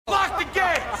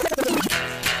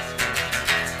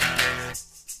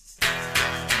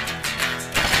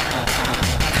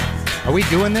Are we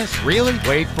doing this? Really?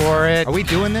 Wait for it. Are we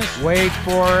doing this? Wait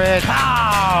for it.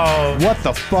 How? What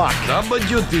the fuck?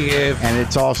 WTF. And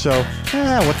it's also,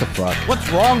 what the fuck? What's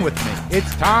wrong with me?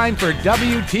 It's time for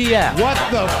WTF. What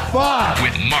the fuck?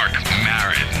 With Marc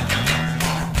Maron.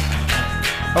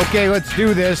 Okay, let's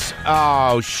do this.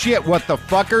 Oh, shit, what the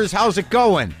fuckers? How's it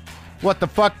going? What the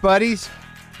fuck, buddies?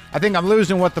 I think I'm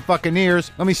losing what the fucking ears.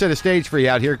 Let me set a stage for you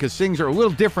out here, because things are a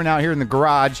little different out here in the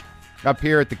garage, up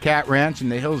here at the Cat Ranch in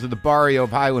the hills of the barrio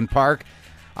of Highland Park.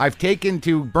 I've taken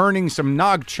to burning some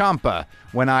Nag Champa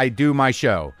when I do my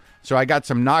show. So I got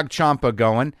some Nag Champa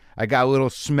going. I got a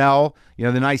little smell,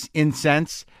 the nice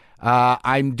incense.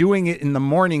 I'm doing it in the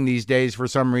morning these days for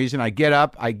some reason. I get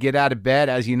up, I get out of bed.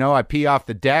 As you know, I pee off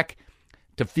the deck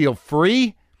to feel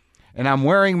free. And I'm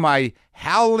wearing my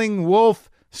Howling Wolf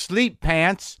sleep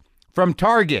pants from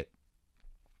Target.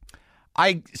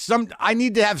 I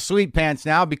need to have sleep pants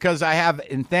now because I have,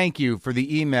 and thank you for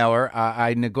the emailer.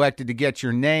 I neglected to get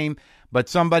your name, but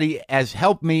somebody has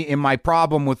helped me in my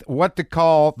problem with what to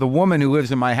call the woman who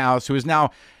lives in my house, who is now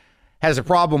has a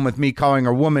problem with me calling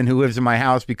her woman who lives in my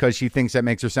house because she thinks that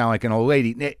makes her sound like an old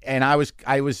lady. And I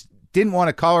didn't want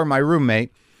to call her my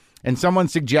roommate, and someone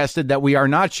suggested that we are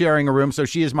not sharing a room, so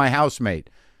she is my housemate.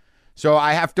 So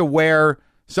I have to wear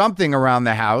something around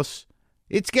the house.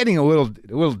 It's getting a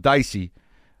little dicey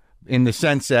in the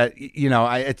sense that,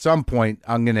 at some point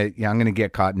I'm gonna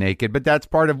get caught naked, but that's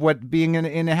part of what being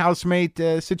in a housemate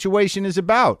situation is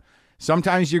about.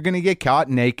 Sometimes you're gonna get caught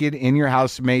naked in your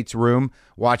housemate's room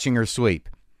watching her sleep.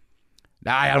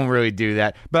 I don't really do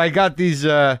that, but I got these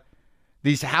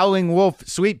Howling Wolf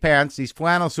sweet pants, these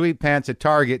flannel sweet pants at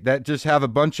Target that just have a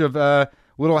bunch of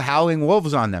little howling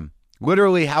wolves on them.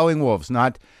 Literally howling wolves,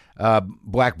 not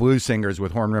black blues singers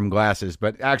with horn-rimmed glasses,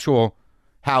 but actual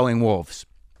howling wolves.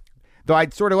 Though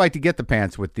I'd sort of like to get the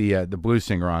pants with the blues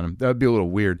singer on them. That would be a little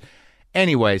weird.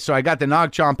 Anyway, so I got the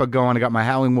Nag Champa going. I got my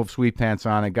Howling Wolf sweet pants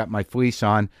on. I got my fleece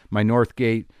on, my North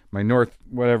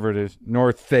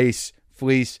Face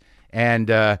fleece, and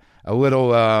a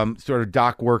little sort of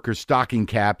dock worker stocking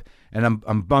cap. And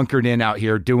I'm bunkered in out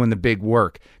here doing the big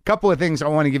work. Couple of things I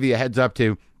want to give you a heads up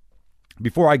to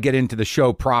before I get into the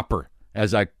show proper.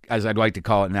 As I'd like to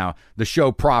call it now, the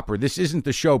show proper. This isn't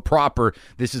the show proper.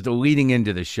 This is the leading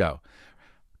into the show.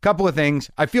 Couple of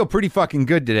things. I feel pretty fucking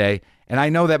good today, and I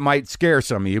know that might scare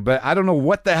some of you, but I don't know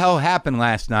what the hell happened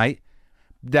last night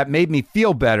that made me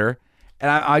feel better,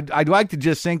 and I'd like to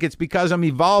just think it's because I'm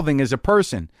evolving as a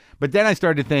person. But then I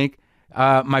started to think,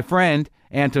 my friend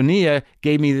Antonia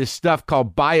gave me this stuff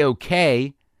called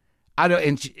Bio-K,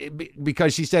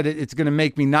 because she said it's going to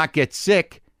make me not get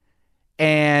sick.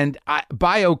 And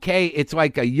Bio-K, it's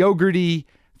like a yogurty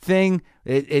thing.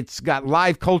 It's got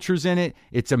live cultures in it.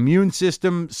 It's immune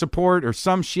system support or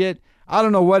some shit. I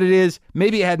don't know what it is.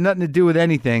 Maybe it had nothing to do with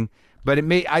anything, but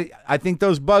I think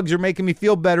those bugs are making me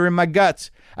feel better in my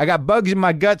guts. I got bugs in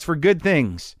my guts for good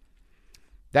things.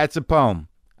 That's a poem.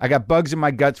 I got bugs in my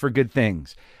guts for good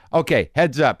things. Okay,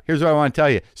 heads up. Here's what I want to tell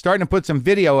you. Starting to put some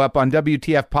video up on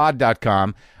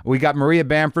WTFpod.com. We got Maria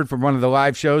Bamford from one of the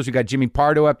live shows. We got Jimmy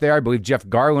Pardo up there. I believe Jeff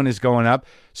Garland is going up.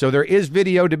 So there is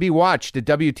video to be watched at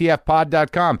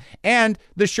WTFpod.com. And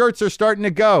the shirts are starting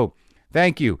to go.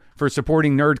 Thank you for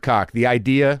supporting Nerdcock, the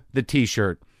idea, the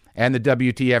t-shirt, and the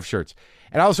WTF shirts.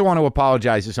 And I also want to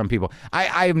apologize to some people.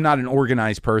 I am not an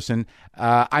organized person.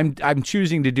 I'm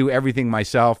choosing to do everything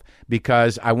myself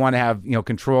because I want to have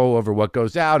control over what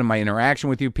goes out and my interaction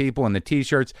with you people and the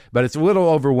T-shirts. But it's a little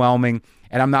overwhelming,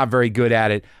 and I'm not very good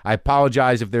at it. I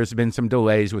apologize if there's been some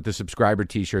delays with the subscriber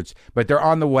T-shirts, but they're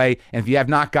on the way. And if you have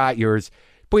not got yours,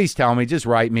 please tell me. Just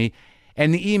write me.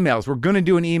 And the emails, we're going to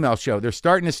do an email show. They're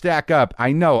starting to stack up.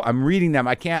 I know. I'm reading them.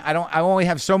 I only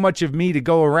have so much of me to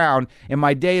go around, and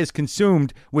my day is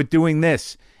consumed with doing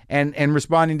this and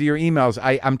responding to your emails.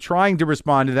 I'm trying to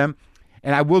respond to them,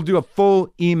 and I will do a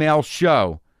full email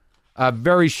show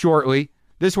very shortly.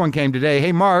 This one came today.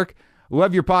 Hey, Mark,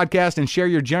 love your podcast and share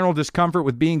your general discomfort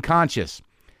with being conscious.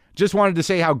 Just wanted to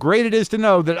say how great it is to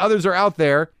know that others are out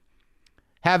there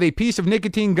have a piece of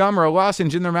nicotine gum or a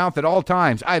lozenge in their mouth at all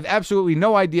times. I have absolutely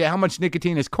no idea how much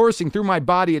nicotine is coursing through my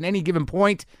body at any given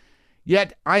point,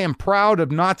 yet I am proud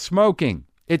of not smoking.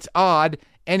 It's odd.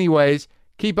 Anyways,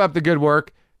 keep up the good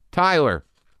work. Tyler.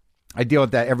 I deal with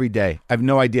that every day. I have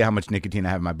no idea how much nicotine I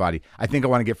have in my body. I think I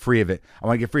want to get free of it. I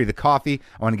want to get free of the coffee.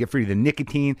 I want to get free of the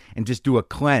nicotine and just do a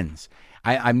cleanse.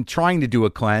 I'm trying to do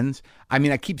a cleanse. I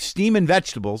mean, I keep steaming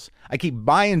vegetables. I keep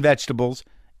buying vegetables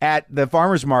at the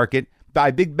farmer's market, buy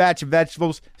a big batch of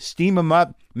vegetables, steam them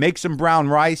up, make some brown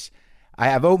rice. I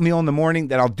have oatmeal in the morning,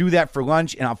 then I'll do that for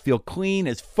lunch, and I'll feel clean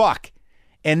as fuck.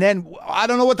 And then I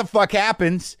don't know what the fuck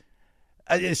happens.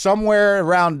 somewhere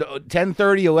around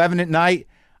 10:30, 11 at night,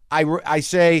 I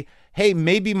say, hey,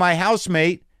 maybe my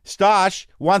housemate, Stosh,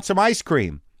 wants some ice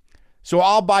cream. So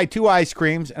I'll buy 2 ice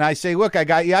creams, and I say, look, I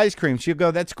got you ice cream. She'll go,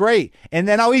 that's great. And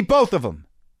then I'll eat both of them.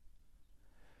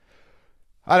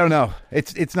 I don't know.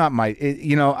 It's not my,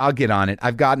 I'll get on it.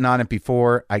 I've gotten on it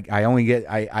before. I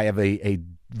have a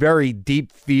very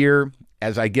deep fear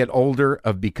as I get older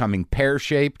of becoming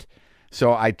pear-shaped.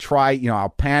 So I try, I'll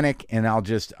panic and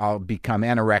I'll become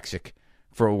anorexic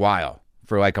for a while,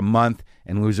 for like a month,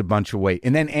 and lose a bunch of weight.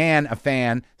 And then Ann, a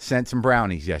fan, sent some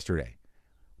brownies yesterday.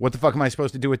 What the fuck am I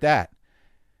supposed to do with that?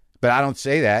 But I don't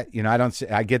say that.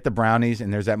 I get the brownies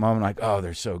and there's that moment like, oh,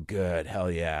 they're so good.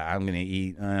 Hell yeah, I'm going to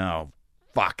eat. Oh,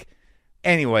 fuck.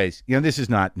 Anyways, this is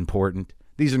not important.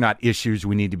 These are not issues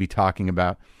we need to be talking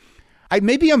about.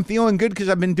 Maybe I'm feeling good because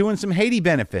I've been doing some Haiti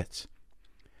benefits.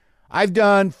 I've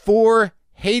done 4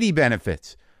 Haiti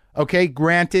benefits. Okay,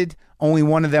 granted, only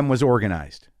one of them was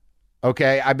organized.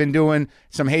 Okay, I've been doing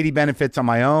some Haiti benefits on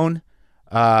my own.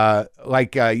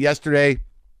 Yesterday,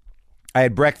 I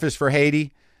had breakfast for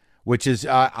Haiti, which is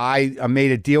I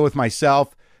made a deal with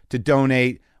myself to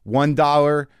donate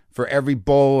 $1 for every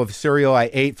bowl of cereal I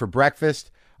ate for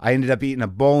breakfast. I ended up eating a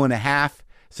bowl and a half,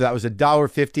 so that was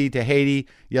 $1.50 to Haiti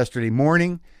yesterday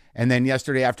morning. And then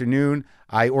yesterday afternoon,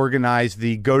 I organized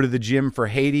the Go to the Gym for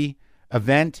Haiti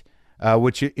event,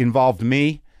 which involved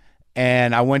me.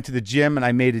 And I went to the gym and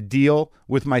I made a deal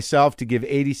with myself to give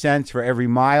 80 cents for every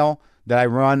mile that I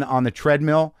run on the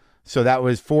treadmill. So that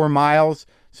was 4 miles.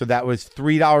 So that was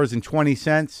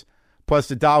 $3.20 plus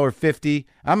 $1.50.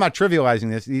 I'm not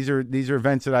trivializing this. These are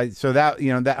events that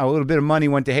that a little bit of money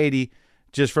went to Haiti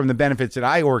just from the benefits that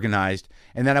I organized.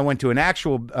 And then I went to an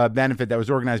actual benefit that was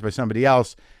organized by somebody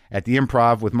else at the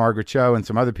Improv with Margaret Cho and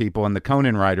some other people and the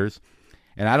Conan writers.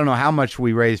 And I don't know how much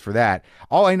we raised for that.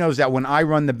 All I know is that when I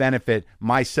run the benefit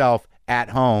myself at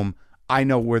home, I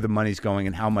know where the money's going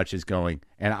and how much is going.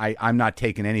 And I'm not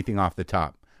taking anything off the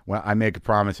top. When I make a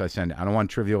promise, I send it. I don't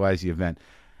want to trivialize the event.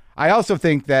 I also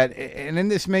think that, and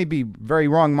this may be very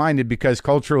wrong-minded because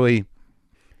culturally,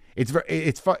 it's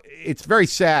very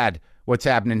sad what's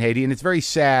happened in Haiti, and it's very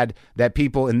sad that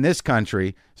people in this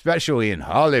country, especially in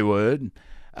Hollywood,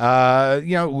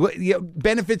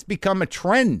 benefits become a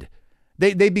trend.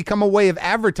 They become a way of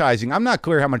advertising. I'm not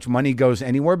clear how much money goes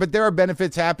anywhere, but there are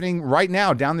benefits happening right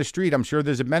now down the street. I'm sure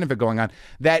there's a benefit going on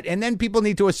and then people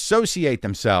need to associate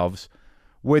themselves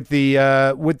with the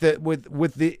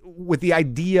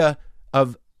idea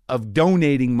of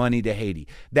donating money to Haiti.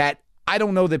 That I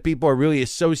don't know that people are really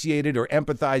associated or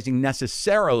empathizing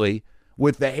necessarily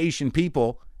with the Haitian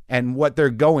people and what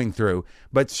they're going through,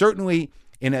 but certainly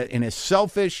in a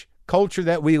selfish culture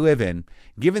that we live in,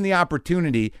 given the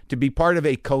opportunity to be part of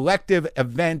a collective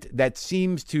event that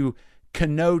seems to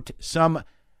connote some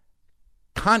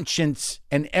conscience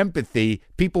and empathy,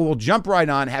 people will jump right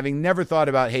on, having never thought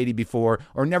about Haiti before,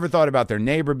 or never thought about their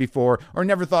neighbor before, or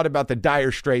never thought about the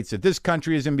dire straits that this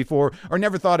country is in before, or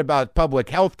never thought about public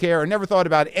health care, or never thought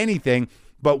about anything.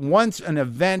 But once an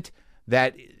event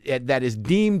that is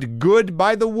deemed good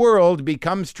by the world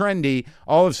becomes trendy,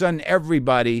 all of a sudden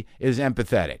everybody is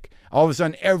empathetic. All of a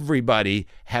sudden everybody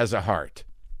has a heart.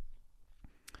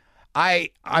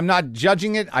 I'm not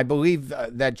judging it. I believe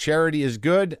that charity is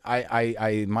good.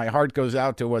 My heart goes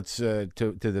out to what's to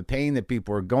the pain that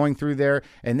people are going through there,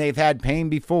 and they've had pain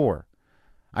before.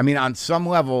 I mean, on some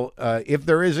level, if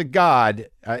there is a God,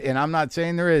 and I'm not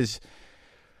saying there is,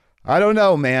 I don't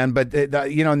know, man, but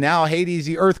now Haiti's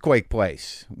the earthquake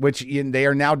place, which they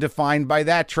are now defined by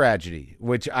that tragedy,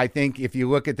 which I think if you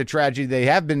look at the tragedy they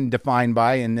have been defined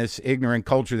by in this ignorant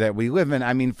culture that we live in,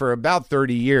 I mean, for about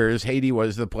 30 years, Haiti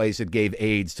was the place that gave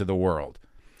AIDS to the world.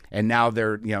 And now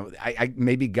they're,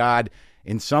 maybe God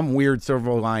in some weird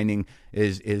silver lining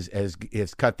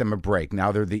is cut them a break.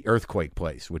 Now they're the earthquake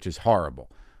place, which is horrible,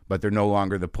 but they're no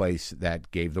longer the place that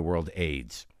gave the world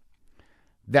AIDS.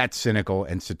 That's cynical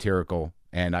and satirical,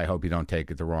 and I hope you don't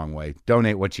take it the wrong way.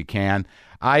 Donate what you can.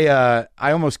 I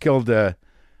almost killed a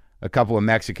couple of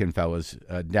Mexican fellas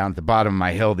down at the bottom of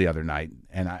my hill the other night,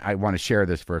 and I want to share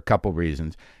this for a couple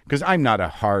reasons. Because I'm not a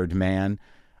hard man.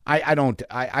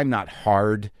 I'm not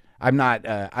hard. I'm not.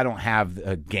 I don't have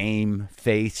a game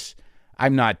face.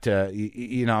 I'm not.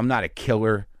 I'm not a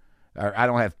killer. Or I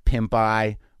don't have pimp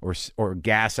eye or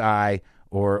gas eye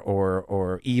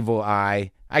or evil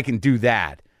eye. I can do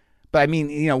that. But I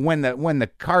mean, when the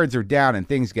cards are down and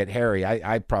things get hairy,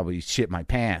 I probably shit my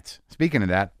pants. Speaking of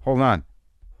that, hold on.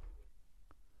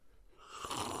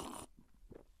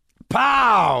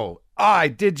 Pow! Oh, I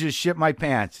did just shit my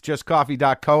pants.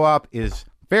 JustCoffee.coop is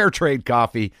fair trade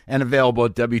coffee and available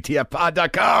at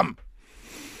WTFpod.com.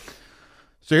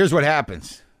 So here's what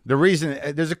happens. The reason,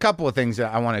 there's a couple of things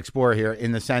that I want to explore here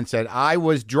in the sense that I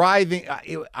was driving,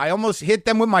 I almost hit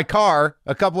them with my car,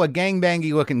 a couple of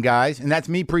gangbangy looking guys, and that's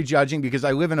me prejudging because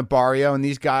I live in a barrio and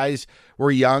these guys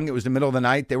were young. It was the middle of the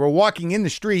night. They were walking in the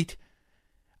street.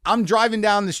 I'm driving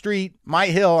down the street, my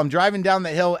hill. I'm driving down the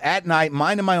hill at night,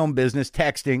 minding my own business,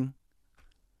 texting.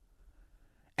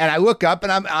 And I look up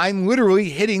and I'm literally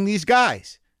hitting these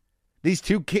guys. These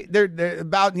two kids, they're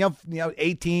about,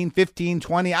 18, 15,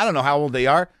 20. I don't know how old they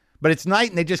are, but it's night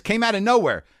and they just came out of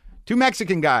nowhere. Two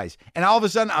Mexican guys. And all of a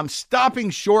sudden I'm stopping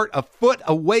short a foot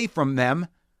away from them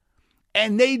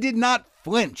and they did not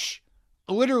flinch.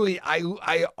 Literally,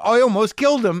 I almost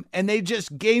killed them and they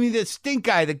just gave me the stink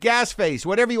eye, the gas face,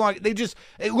 whatever you want.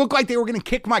 It looked like they were going to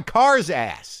kick my car's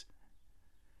ass.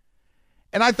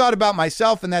 And I thought about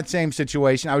myself in that same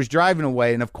situation. I was driving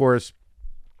away and of course,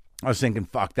 I was thinking,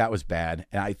 fuck, that was bad.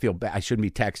 And I feel bad. I shouldn't be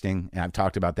texting. And I've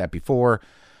talked about that before.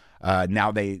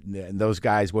 Now those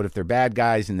guys, what if they're bad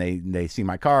guys and they see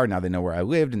my car? Now they know where I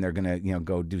lived and they're going to,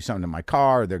 go do something to my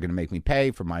car. Or they're going to make me pay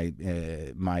for my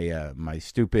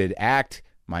stupid act,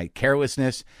 my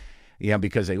carelessness,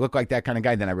 because they look like that kind of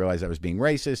guy. Then I realized I was being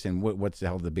racist and what's the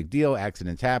hell the big deal?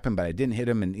 Accidents happen, but I didn't hit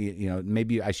him. And,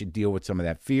 maybe I should deal with some of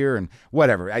that fear and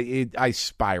whatever. I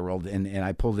spiraled and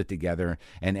I pulled it together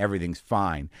and everything's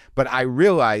fine. But I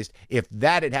realized if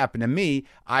that had happened to me,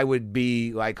 I would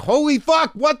be like, holy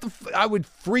fuck, I would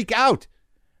freak out.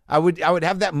 I would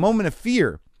have that moment of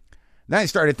fear. Then I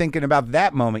started thinking about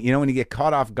that moment, when you get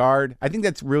caught off guard. I think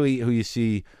that's really who you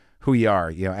see who you are,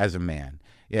 as a man.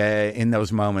 In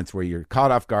those moments where you're caught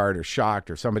off guard or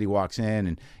shocked or somebody walks in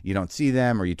and you don't see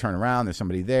them or you turn around, there's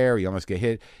somebody there, you almost get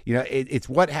hit. It's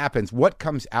what happens, what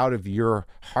comes out of your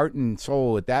heart and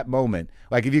soul at that moment.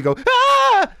 Like if you go,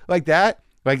 ah, like that,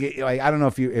 like I don't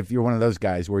know if you're one of those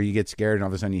guys where you get scared and all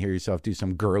of a sudden you hear yourself do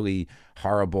some girly,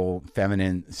 horrible,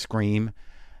 feminine scream.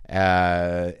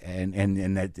 And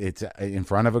that it's in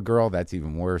front of a girl, that's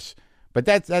even worse. But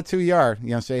that's who you are.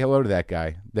 Say hello to that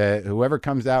guy. Whoever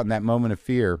comes out in that moment of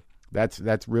fear,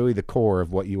 that's really the core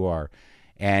of what you are.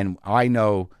 And I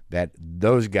know that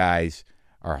those guys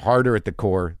are harder at the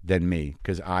core than me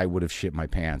because I would have shit my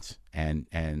pants and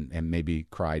maybe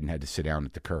cried and had to sit down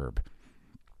at the curb.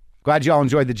 Glad y'all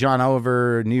enjoyed the John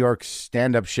Oliver New York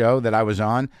stand-up show that I was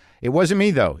on. It wasn't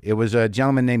me, though. It was a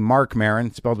gentleman named Marc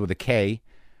Maron, spelled with a K,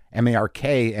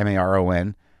 M-A-R-K,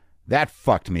 M-A-R-O-N. That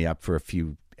fucked me up for a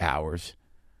few hours.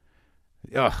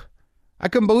 Ugh. I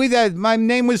couldn't believe that my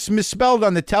name was misspelled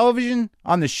on the television,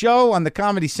 on the show, on the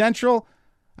Comedy Central.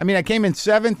 I mean, I came in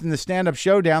 7th in the stand-up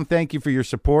showdown. Thank you for your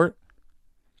support.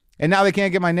 And now they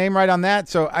can't get my name right on that.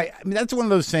 So I mean, that's one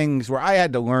of those things where I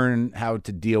had to learn how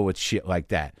to deal with shit like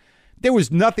that. There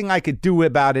was nothing I could do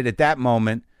about it at that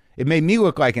moment. It made me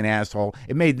look like an asshole.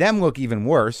 It made them look even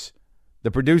worse,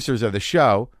 the producers of the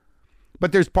show.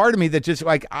 But there's part of me that just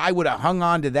like, I would have hung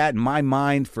on to that in my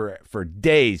mind for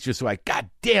days. Just like, God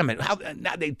damn it.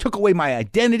 Now they took away my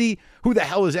identity. Who the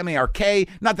hell is M-A-R-K?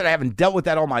 Not that I haven't dealt with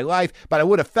that all my life, but I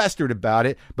would have festered about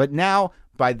it. But now,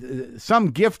 by some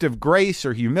gift of grace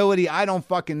or humility, I don't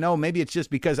fucking know. Maybe it's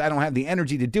just because I don't have the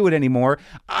energy to do it anymore.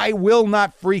 I will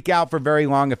not freak out for very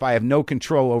long if I have no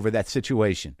control over that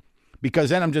situation.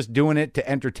 Because then I'm just doing it to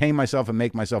entertain myself and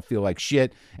make myself feel like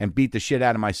shit and beat the shit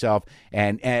out of myself.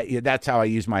 And that's how I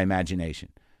use my imagination.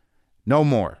 No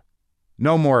more.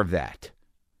 No more of that.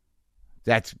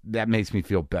 That makes me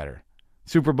feel better.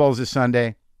 Super Bowl's this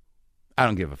Sunday. I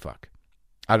don't give a fuck.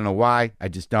 I don't know why. I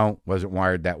just don't. Wasn't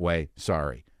wired that way.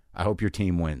 Sorry. I hope your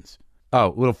team wins. Oh,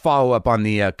 a little follow-up on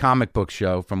the comic book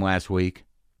show from last week.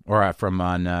 Or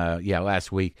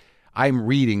last week. I'm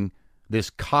reading this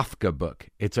Kafka book.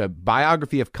 It's a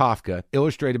biography of Kafka,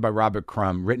 illustrated by Robert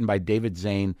Crumb, written by David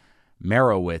Zane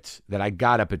Merowitz, that I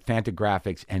got up at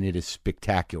Fantagraphics, and it is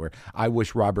spectacular. I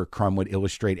wish Robert Crumb would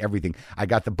illustrate everything. I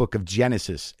got the book of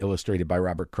Genesis, illustrated by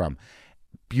Robert Crumb.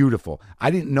 Beautiful. I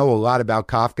didn't know a lot about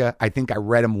Kafka. I think I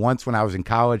read him once when I was in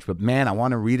college, but man, I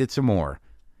want to read it some more.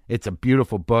 It's a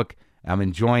beautiful book. I'm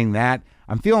enjoying that.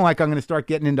 I'm feeling like I'm going to start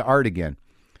getting into art again.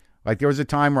 Like there was a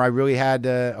time where I really had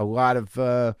a lot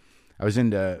of... I was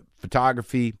into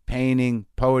photography, painting,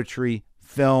 poetry,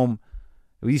 film.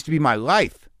 It used to be my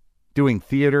life, doing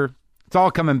theater. It's all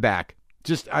coming back.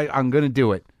 I'm going to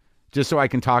do it just so I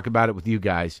can talk about it with you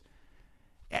guys.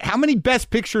 How many Best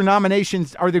Picture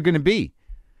nominations are there going to be?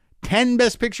 10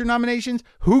 Best Picture nominations?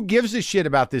 Who gives a shit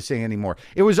about this thing anymore?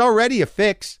 It was already a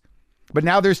fix, but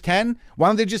now there's 10. Why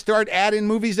don't they just start adding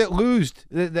movies that losed?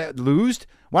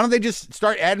 Why don't they just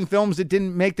start adding films that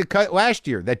didn't make the cut last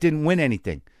year, that didn't win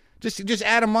anything? Just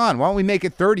add them on. Why don't we make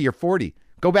it 30 or 40?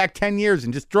 Go back 10 years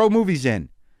and just throw movies in.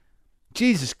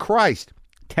 Jesus Christ.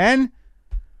 10?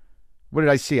 What did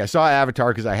I see? I saw Avatar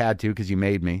because I had to, because you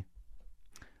made me.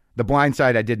 The Blind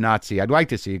Side I did not see. I'd like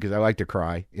to see because I like to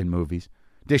cry in movies.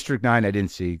 District 9 I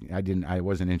didn't see. I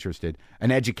wasn't interested.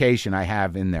 An Education I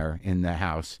have in there in the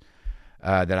house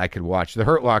that I could watch. The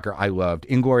Hurt Locker I loved.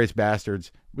 Inglourious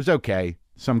Bastards was okay.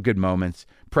 Some good moments.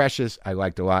 Precious I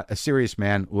liked a lot. A Serious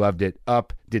Man, loved it.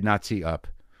 Up, did not see Up.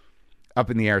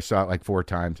 Up in the Air, saw it like 4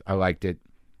 times. I liked it.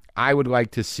 I would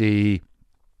like to see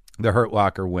The Hurt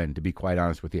Locker win, to be quite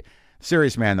honest with you.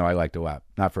 Serious Man, though, I liked a lot.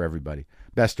 Not for everybody.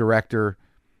 Best Director,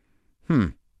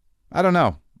 I don't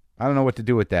know. I don't know what to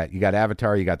do with that. You got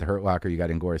Avatar, you got The Hurt Locker, you got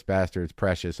Inglourious Bastards,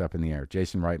 Precious, Up in the Air,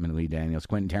 Jason Reitman, Lee Daniels,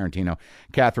 Quentin Tarantino,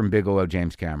 Catherine Bigelow,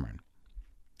 James Cameron.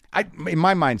 In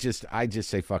my mind, I just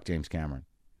say fuck James Cameron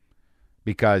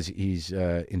because he's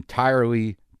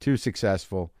entirely too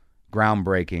successful,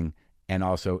 groundbreaking, and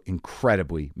also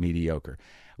incredibly mediocre.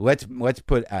 Let's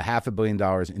put $500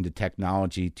 million into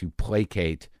technology to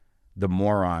placate the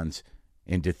morons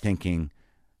into thinking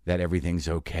that everything's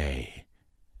okay.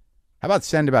 How about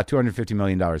send about $250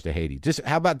 million to Haiti? Just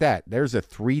how about that? There's a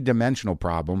 3-dimensional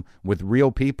problem with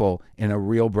real people in a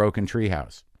real broken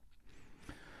treehouse.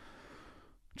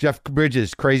 Jeff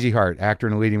Bridges, Crazy Heart, actor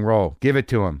in a leading role. Give it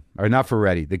to him. Enough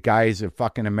already. The guy is a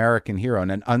fucking American hero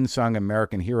and an unsung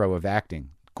American hero of acting.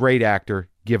 Great actor.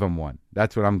 Give him one.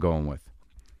 That's what I'm going with.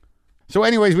 So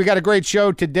anyways, we got a great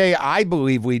show today. I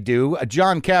believe we do.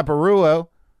 John Caparulo.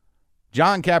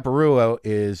 John Caparulo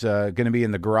is going to be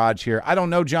in the garage here. I don't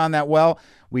know John that well.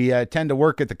 We tend to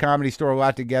work at the Comedy Store a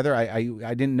lot together. I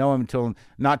didn't know him until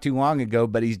not too long ago,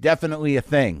 but he's definitely a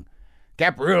thing.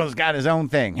 Caparulo's got his own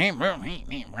thing.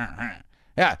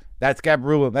 Yeah, that's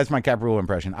Caparulo. That's my Caparulo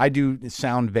impression. I do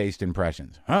sound-based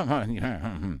impressions.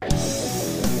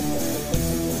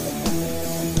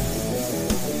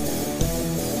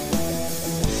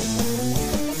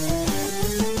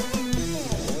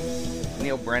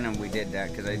 Neil Brennan, we did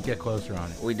that because I Get closer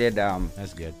on it. we did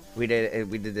That's good. we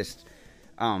did this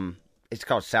it's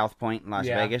called South Point in Las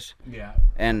Vegas. Yeah.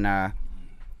 And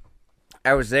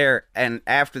I was there, and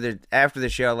after the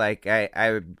show, like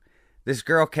I this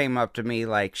girl came up to me,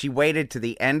 like she waited to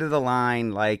the end of the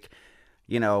line, like,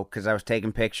 you know, because I was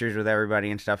taking pictures with everybody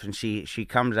and stuff, and she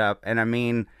comes up, and I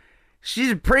mean,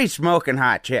 she's a pretty smoking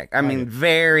hot chick. I mean,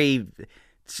 very.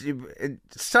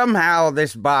 Somehow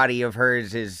this body of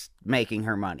hers is making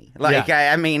her money. Like,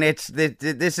 I mean, this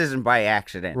isn't by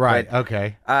accident. Right, but,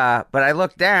 okay. But I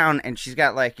look down, and she's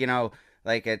got, like, you know,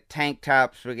 like a tank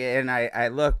top, and I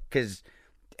look,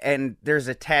 and there's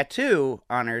a tattoo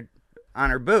on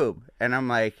her boob, and I'm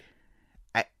like,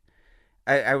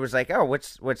 I was like, oh,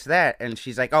 what's that? And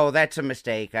she's like, oh, that's a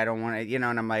mistake. I don't want to, you know,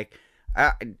 and I'm like,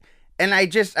 and I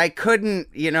couldn't,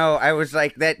 you know, I was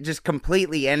like, that just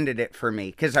completely ended it for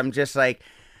me. Cause I'm just like,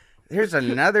 there's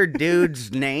another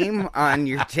dude's name on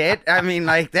your tit. I mean,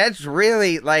 like, that's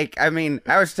really, like, I mean,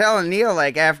 I was telling Neil,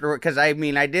 like, afterward, because, I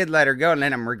mean, I did let her go, and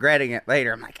then I'm regretting it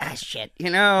later. I'm like, ah, shit, you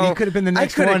know. You could have been the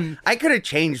next one. I could have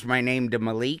changed my name to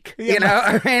Malik, you know.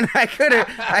 I mean, I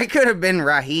could have been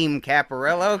Raheem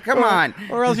Caparulo. Come on.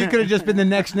 Or else you could have just been the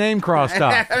next name crossed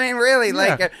off. I mean, really,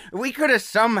 like, we could have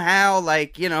somehow,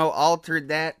 like, you know, altered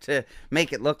that to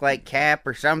make it look like Cap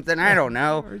or something. I don't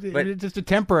know. But just a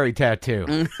temporary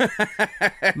tattoo.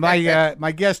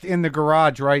 My guest in the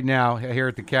garage right now here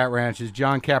at the Cat Ranch is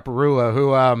John Caparulo,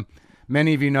 who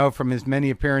many of you know from his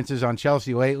many appearances on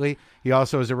Chelsea lately. He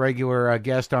also is a regular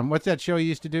guest on, what's that show you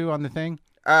used to do on the thing?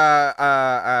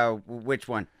 Which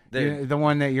one? The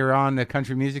one that you're on, the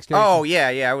country music station? Oh, yeah.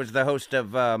 I was the host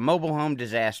of Mobile Home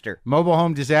Disaster. Mobile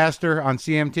Home Disaster on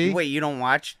CMT? Wait, you don't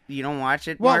watch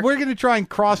it, Well, Mark? we're going to try and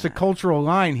cross a cultural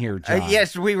line here, John.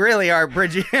 Yes, we really are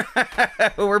bridging.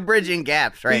 We're bridging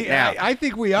gaps right now. I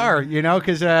think we are, you know,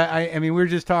 because, I mean, we were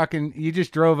just talking. You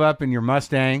just drove up in your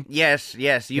Mustang. Yes.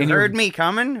 You heard me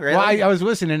coming? Really? Well, I was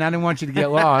listening. I didn't want you to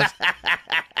get lost.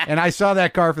 And I saw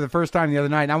that car for the first time the other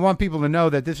night. And I want people to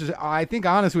know that this is, I think,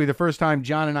 honestly, the first time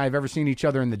John and I have ever seen each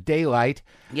other in the daylight.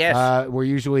 Yes. We're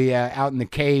usually out in the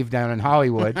cave down in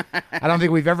Hollywood. I don't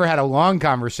think we've ever had a long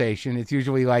conversation. It's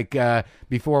usually like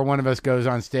before one of us goes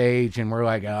on stage and we're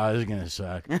like, oh, this is going to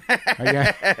suck.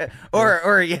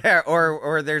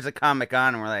 Or there's a comic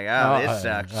on and we're like, oh, this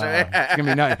sucks. It's going to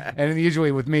be nuts. And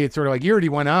you with me, it's sort of like, you already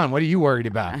went on. What are you worried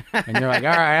about? And you're like,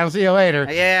 all right, I'll see you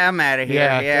later. Yeah, I'm out of here.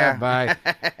 Yeah. Bye.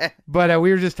 But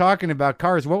we were just talking about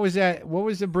cars. What was that? What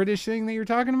was the British thing that you were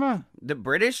talking about? The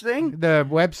British thing? The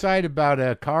website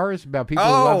about cars, about people who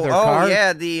love their cars?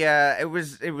 Yeah, it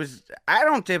was. I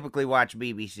don't typically watch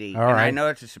BBC, All and right. I know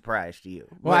it's a surprise to you.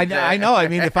 Well, I know. I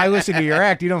mean, if I listen to your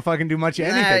act, you don't fucking do much of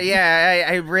anything. Yeah,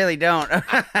 I really don't.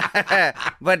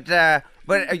 But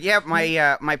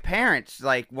yeah, my parents,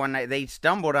 like, when they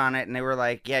stumbled on it, and they were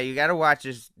like, "Yeah, you got to watch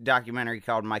this documentary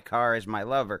called My Car Is My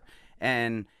Lover,"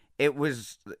 and it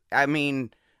was, I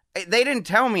mean, they didn't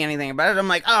tell me anything about it. I'm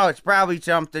like, oh, it's probably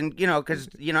something, because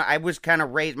I was kind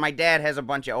of raised. My dad has a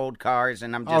bunch of old cars,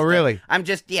 and I'm just, really? I'm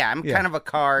kind of a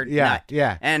car nut.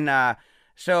 Yeah. And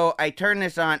so I turned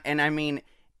this on, and I mean,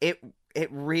 it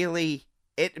really.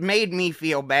 It made me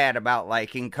feel bad about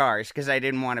liking cars because I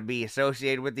didn't want to be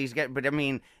associated with these guys. But I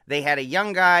mean, they had a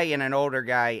young guy and an older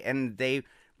guy, and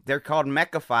they're called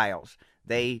mechaphiles.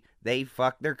 They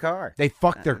fuck their car. They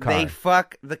fuck their car. They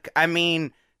fuck I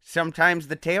mean, sometimes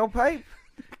the tailpipe.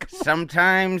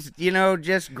 Sometimes,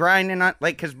 just grinding on,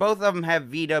 like, because both of them have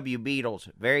VW Beetles,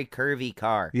 very curvy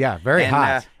car. Yeah, very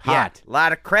hot. Yeah, a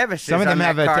lot of crevices. Some of them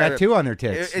have a car. tattoo on their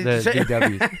tits. The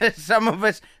VW.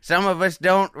 Some of us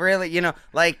don't really,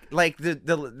 like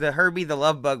the Herbie the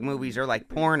Love Bug movies are like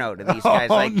porno to these guys.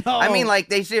 Like, no. I mean, like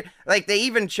they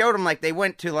even showed them, like they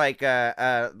went to like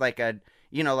a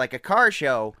car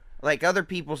show, like other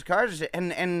people's cars,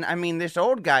 and I mean, this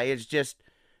old guy is just.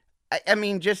 I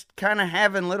mean, just kind of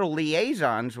having little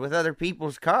liaisons with other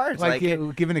people's cars. Like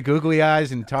giving it googly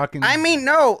eyes and talking. I mean,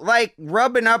 no, like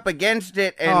rubbing up against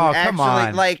it and come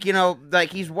on. like,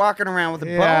 like he's walking around with a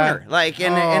boner. Like,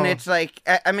 and it's like,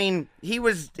 I mean, he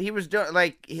was doing,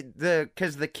 like,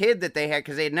 because the kid that they had,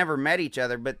 because they had never met each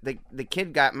other, but the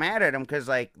kid got mad at him because,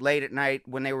 like, late at night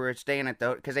when they were staying at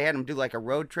because they had him do, like, a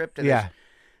road trip to this.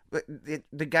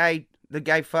 The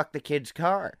guy fucked the kid's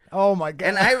car. Oh my god!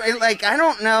 And I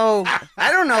don't know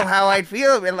how I'd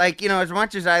feel. But like, as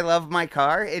much as I love my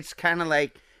car, it's kind of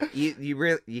like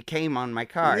you came on my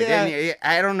car. Yeah.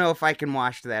 I don't know if I can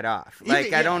wash that off.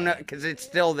 Like, I don't know, because it's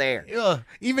still there.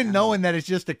 Even knowing that it's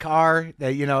just a car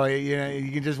that you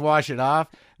can just wash it off,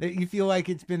 that you feel like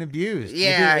it's been abused.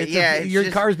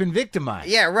 Your car's been victimized.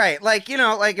 Yeah, right. Like,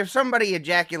 like if somebody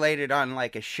ejaculated on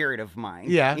like a shirt of mine.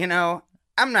 Yeah.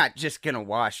 I'm not just going to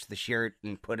wash the shirt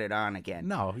and put it on again.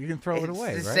 No, you can throw it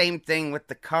away, It's the right? same thing with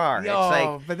the car. It's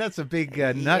like, but that's a big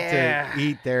nut to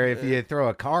eat there if you throw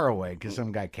a car away because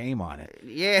some guy came on it.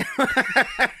 Yeah.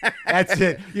 That's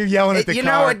it. You're yelling at the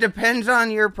car. It depends on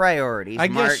your priorities, I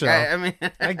Mark. guess so. I mean,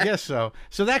 I guess so.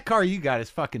 So that car you got is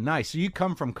fucking nice. So you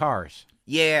come from cars.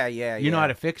 Yeah. You know how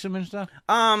to fix them and stuff?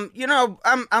 I'm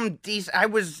decent. I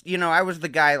was the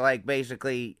guy, like,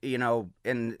 basically,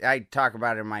 and I talk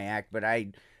about it in my act, but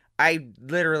I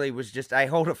literally was just, I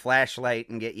hold a flashlight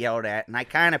and get yelled at, and I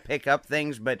kind of pick up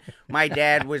things, but my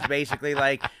dad was basically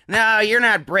like, no, you're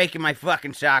not breaking my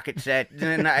fucking socket set.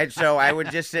 And so I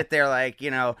would just sit there like,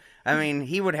 I mean,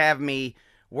 he would have me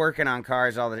working on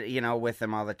cars all the, with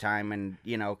him all the time, and,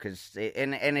 because,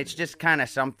 and it's just kind of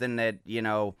something that,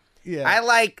 Yeah. I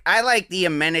like the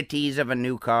amenities of a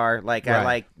new car. Like, Right. I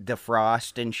like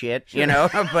defrost and shit,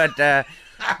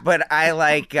 but I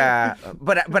like,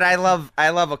 but I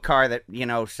love a car that,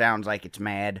 sounds like it's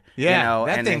mad. Yeah,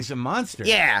 that and thing's a monster.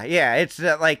 Yeah. It's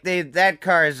like that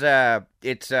car's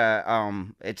it's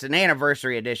an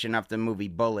anniversary edition of the movie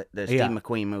Bullet, the Steve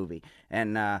McQueen movie,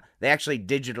 and they actually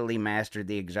digitally mastered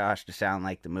the exhaust to sound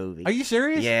like the movie. Are you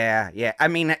serious? Yeah. I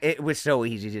mean, it was so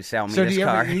easy to sell me So this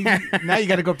car. now you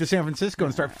got to go up to San Francisco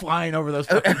and start flying over those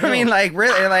fucking hills. I mean, like,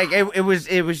 really, like, it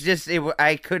was just,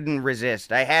 I couldn't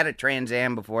resist. I had a Trans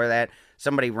Am before that.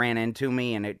 Somebody ran into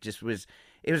me, and it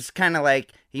was kind of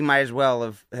like he might as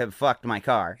well have fucked my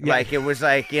car. Yeah. Like, it was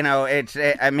like,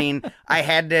 I mean, I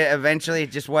had to eventually,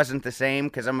 it just wasn't the same,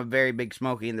 because I'm a very big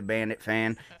Smokey and the Bandit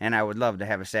fan, and I would love to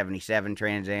have a 77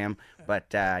 Trans Am, but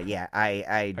yeah,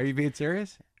 I Are you being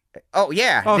serious? Oh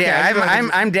yeah, Okay, yeah.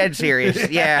 I'm dead serious.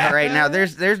 Yeah, right now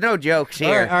there's no jokes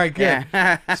here. All right, good.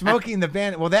 Yeah. Smokey and the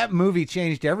Bandit. Well, that movie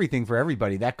changed everything for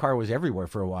everybody. That car was everywhere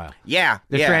for a while. Yeah,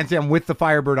 The Trans Am with the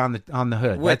Firebird on the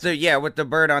hood. with the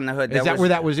bird on the hood. Is that where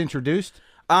that was introduced?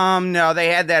 No, they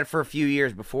had that for a few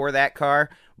years before that car,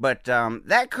 but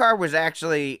that car was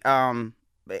actually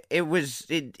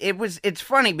it's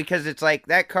funny because it's like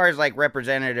that car is like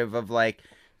representative of like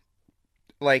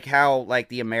how like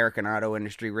the American auto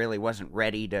industry really wasn't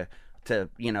ready to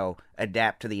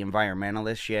adapt to the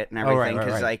environmentalist shit and everything,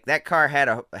 because like that car had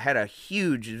a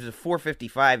huge, it was a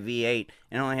 455 V8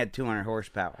 and only had 200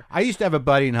 horsepower. I used to have a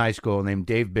buddy in high school named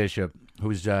Dave Bishop,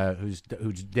 who's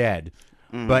dead.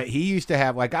 but he used to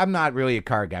have, like, I'm not really a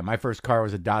car guy. My first car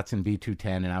was a Datsun V210,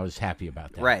 and I was happy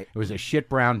about that. Right. It was a shit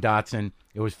brown Datsun.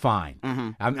 It was fine.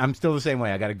 I'm still the same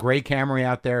way. I got a gray Camry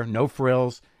out there, no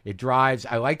frills. It drives.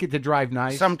 I like it to drive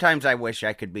nice. Sometimes I wish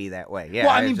I could be that way. Yeah.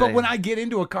 Well, I mean, but when I get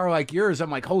into a car like yours, I'm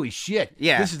like, holy shit.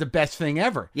 Yeah. This is the best thing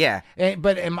ever. Yeah.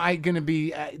 But am I going to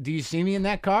be, do you see me in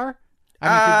that car?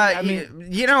 I mean,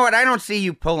 you know what? I don't see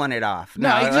you pulling it off.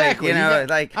 No, exactly. Like, you know,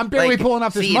 like I'm barely like, pulling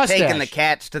off this see mustache. You taking the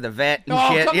cats to the vet and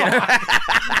Oh, shit. come You know?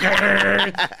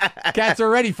 on. Cat's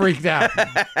already freaked out.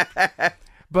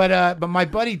 But my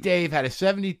buddy Dave had a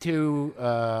 72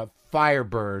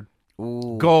 Firebird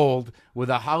gold with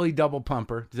a Holly double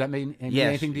pumper. Does that mean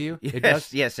anything to you? Yes, It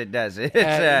does? yes, it does. It's,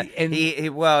 and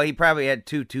he probably had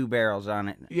two barrels on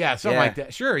it. Yeah, something like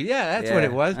that. Sure, yeah, that's what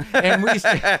it was. And we used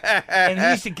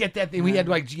to get that thing. We had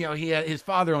his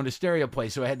father owned a stereo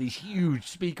place, so it had these huge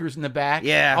speakers in the back.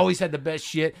 Yeah. Always had the best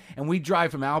shit. And we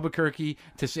drive from Albuquerque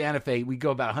to Santa Fe. We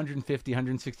go about 150,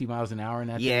 160 miles an hour in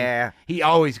that thing. He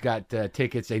always got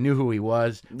tickets. They knew who he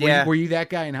was. Were you that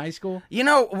guy in high school? You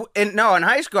know, in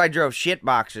high school I drove shit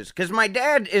boxes because my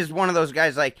dad is one of those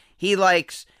guys, like,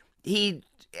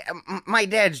 my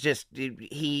dad's just,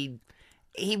 he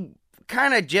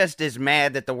kind of just is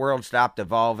mad that the world stopped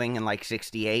evolving in like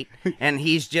 68, and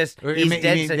he's dead.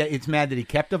 It's mad that he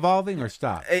kept evolving or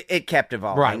stopped? It kept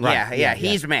evolving. Right. Yeah.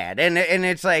 He's mad, and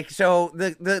it's like, so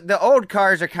the old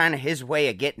cars are kind of his way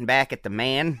of getting back at the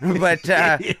man,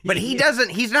 but he doesn't.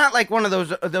 He's not like one of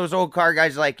those old car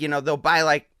guys, like, you know, they'll buy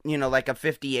like, you know, like a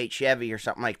 58 Chevy or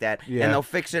something like that, and they'll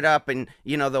fix it up, and,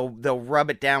 you know, they'll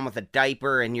rub it down with a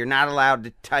diaper, and you're not allowed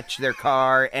to touch their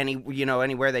car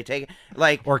anywhere they take it,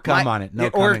 like, or come on it.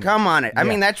 Come on it. I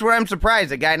mean, that's where I'm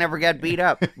surprised the guy never got beat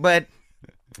up. But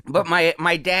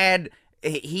my dad,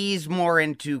 he's more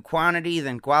into quantity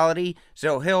than quality,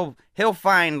 so he'll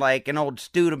find like an old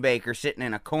Studebaker sitting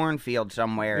in a cornfield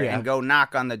somewhere and go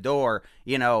knock on the door,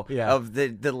 you know, of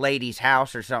the lady's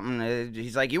house or something.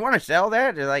 He's like, "You want to sell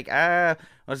that?" They're like,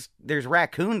 there's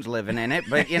raccoons living in it,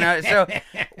 but, you know, so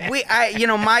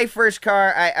my first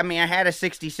car, I mean, I had a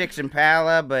 66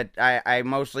 Impala, but I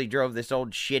mostly drove this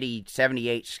old shitty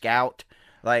 78 Scout,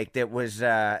 like, that was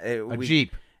a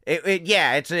Jeep.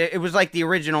 It was like the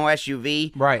original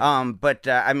SUV, right? But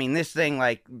I mean, this thing,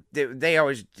 like,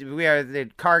 the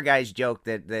car guys joke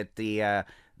that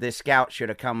the Scout should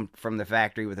have come from the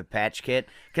factory with a patch kit,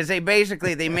 because they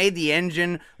made the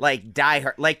engine like die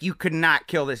hard, like, you could not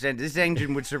kill this engine. This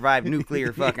engine would survive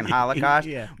nuclear fucking holocaust.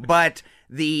 But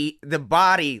the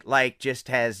body, like, just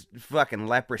has fucking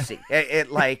leprosy.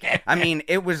 It like, I mean,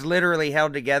 it was literally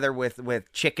held together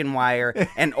with chicken wire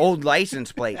and old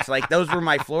license plates. Like, those were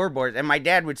my floorboards, and my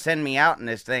dad would send me out in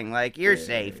this thing, like, "You're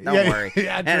safe, don't worry,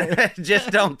 and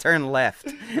just don't turn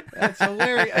left." That's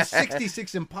hilarious. A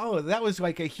 66 Impala, that was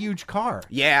like a huge car.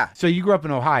 Yeah. So you grew up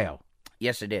in Ohio?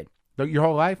 Yes, I did. Your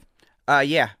whole life?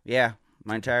 Yeah,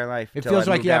 my entire life. It feels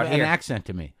like you have an accent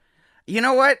to me. You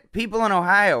know what? People in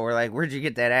Ohio were like, "Where'd you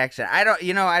get that accent?" I don't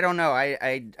know.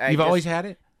 You've always had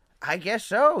it? I guess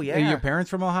so, yeah. Are your parents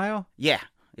from Ohio? Yeah.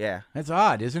 That's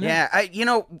odd, isn't it?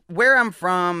 Yeah, where I'm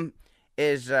from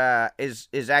is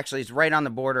actually, it's right on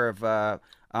the border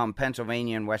of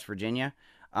Pennsylvania and West Virginia.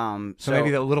 So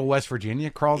maybe the little West Virginia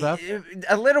crawled up?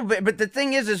 A little bit, but the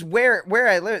thing is where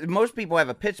I live, most people have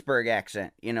a Pittsburgh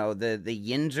accent, you know, the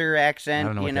Yinzer accent.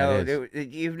 I don't know what that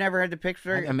is. You've never heard the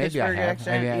Pittsburgh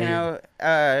accent?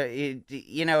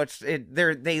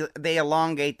 They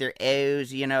elongate their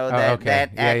O's, you know,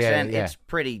 that accent. It's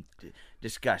pretty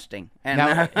disgusting. And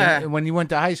now, when you went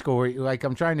to high school, like,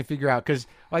 I'm trying to figure out, because,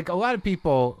 like, a lot of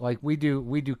people, like, we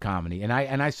do comedy, and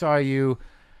I saw you.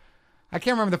 I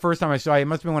can't remember the first time I saw you. It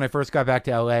must have been when I first got back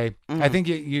to L.A. I think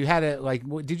you had a, like,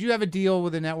 did you have a deal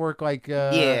with a network? Like,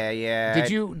 yeah.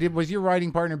 Was your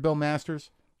writing partner Bill Masters?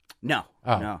 No.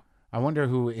 Oh, no. I wonder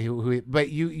who. But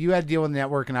you had a deal with the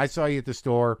network, and I saw you at the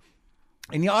store,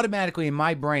 and you automatically, in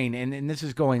my brain, and this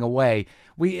is going away,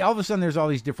 all of a sudden there's all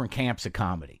these different camps of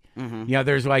comedy. Mm-hmm. You know,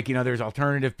 there's like, you know, there's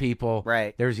alternative people.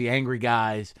 Right. There's the angry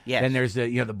guys. Yes. Then there's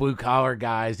the blue collar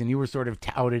guys, and you were sort of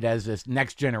touted as this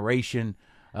next generation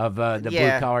of the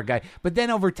blue collar guy. But then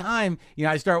over time, you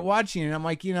know, I start watching, and I'm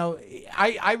like, you know,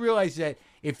 I realize that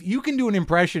if you can do an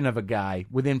impression of a guy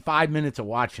within 5 minutes of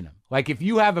watching him, like, if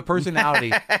you have a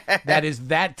personality that is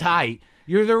that tight,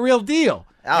 you're the real deal.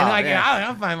 Oh, and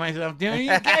I find myself doing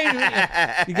it occasionally.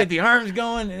 You get the arms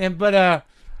going, but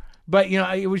But,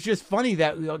 it was just funny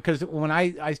that, because when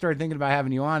I started thinking about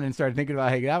having you on and started thinking about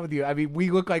hanging out with you, I mean, we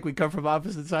look like we come from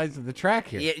opposite sides of the track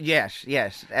here. Yes,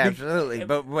 absolutely.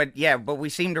 But we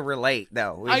seem to relate,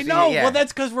 though. I know. Well,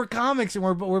 that's because we're comics and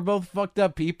we're both fucked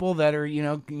up people that are,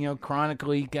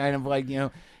 chronically kind of like,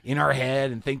 in our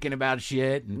head and thinking about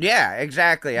shit. And, yeah,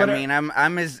 exactly. But, I mean,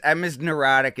 I'm as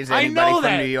neurotic as I anybody know from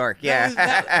that. New York. Yeah,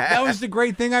 that was the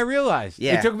great thing I realized.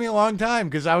 Yeah. It took me a long time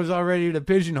because I was all ready to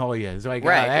pigeonhole you. It's like,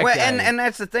 right. Well, guy. and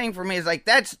that's the thing for me is like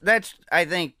that's I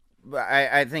think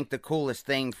the coolest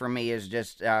thing for me is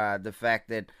just the fact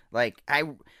that like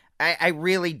I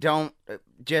really don't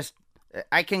just.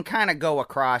 I can kind of go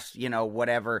across,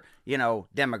 whatever,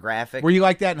 demographic. Were you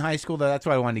like that in high school, though? That's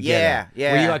what I wanted to get at.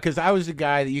 Yeah. Because I was the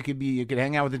guy that you could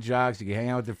hang out with the jocks, you could hang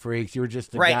out with the freaks. You were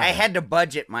just the right. guy. I had to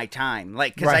budget my time,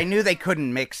 like, because I knew they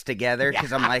couldn't mix together.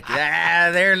 Because I'm like,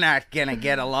 they're not gonna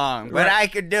get along, but I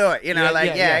could do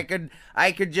it.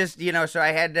 I could just, So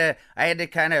I had to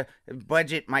kind of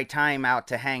budget my time out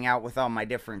to hang out with all my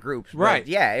different groups. But, right.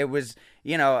 Yeah. It was,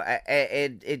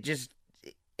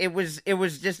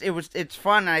 it's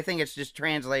fun, and I think it's just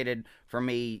translated for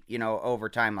me, over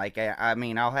time. Like, I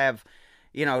mean, I'll have,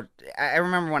 I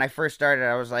remember when I first started,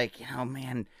 I was like,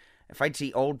 man, if I'd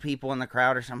see old people in the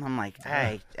crowd or something, I'm like,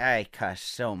 I cuss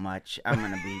so much. I'm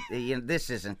going to be, this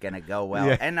isn't going to go well.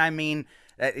 Yeah. And I mean,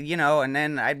 and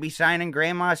then I'd be signing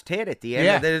grandma's tit at the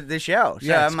end of the show.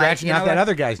 So I'm scratching like, out that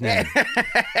other guy's name.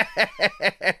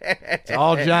 It's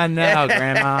all John now,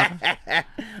 Grandma.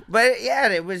 But yeah,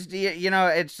 it was,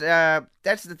 it's,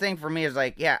 that's the thing for me is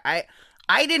like,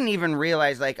 I didn't even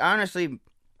realize, like, honestly,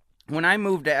 when I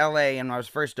moved to LA and I was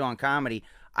first doing comedy,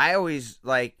 I always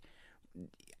like,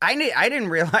 I didn't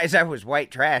realize I was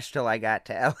white trash till I got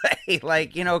to LA,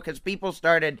 like, because people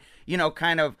started,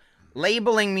 kind of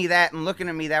labeling me that and looking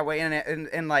at me that way,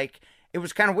 and like, it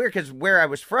was kind of weird because where I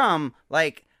was from,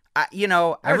 like, I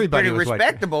Everybody was pretty was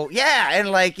respectable. Yeah, and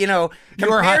like,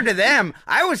 compared to them,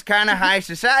 I was kind of high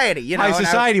society, High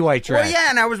society white trash. Well, yeah,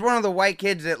 and I was one of the white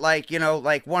kids that like,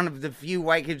 like one of the few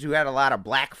white kids who had a lot of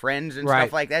black friends and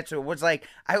stuff like that. So it was like,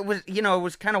 it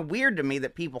was kind of weird to me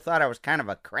that people thought I was kind of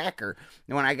a cracker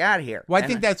when I got here. Well, I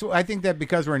think that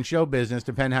because we're in show business,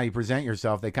 depending how you present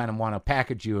yourself, they kind of want to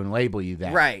package you and label you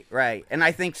that. Right. And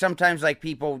I think sometimes like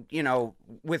people,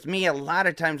 with me, a lot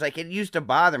of times, like, it used to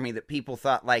bother me that people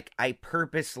thought like I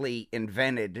purposely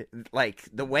invented like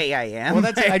the way I am.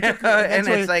 Well,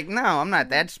 it's like, no, I'm not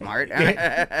that smart.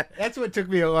 That's what took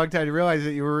me a long time to realize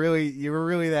that you were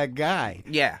really that guy.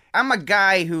 Yeah, I'm a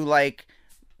guy who like,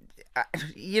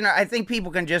 I think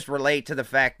people can just relate to the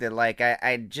fact that like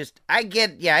I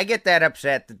get that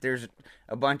upset that there's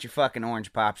a bunch of fucking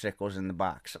orange popsicles in the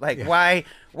box. Like, why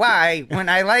when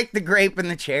I like the grape and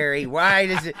the cherry, why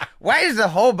does the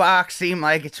whole box seem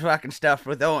like it's fucking stuffed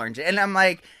with orange? And I'm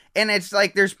like, and it's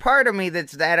like, there's part of me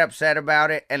that's that upset about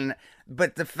it.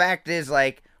 But the fact is,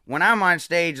 like, when I'm on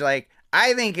stage, like,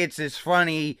 I think it's as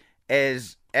funny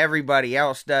as everybody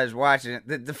else does watching it.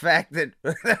 The fact that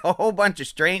a whole bunch of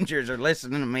strangers are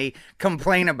listening to me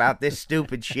complain about this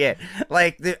stupid shit.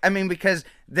 Like, because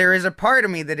there is a part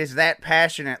of me that is that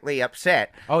passionately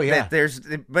upset. Oh yeah. That there's,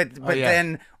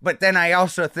 but then I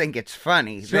also think it's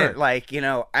funny. Sure. That, like,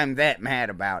 I'm that mad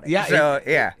about it. Yeah. So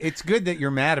it's good that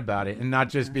you're mad about it and not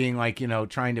just being like,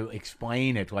 trying to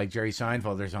explain it like Jerry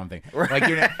Seinfeld or something. Like,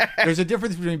 there's a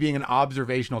difference between being an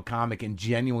observational comic and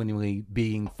genuinely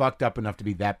being fucked up enough to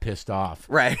be that pissed off.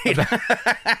 Right.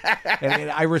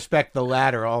 And I respect the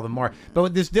latter all the more. But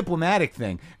with this diplomatic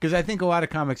thing, because I think a lot of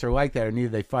comics are like that, and either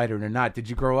they fight it or not. Did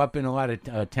you grow up in a lot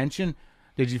of tension?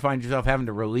 Did you find yourself having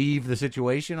to relieve the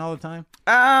situation all the time?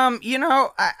 No.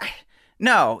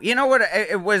 You know what?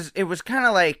 It was kind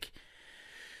of like,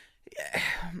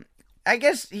 I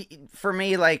guess for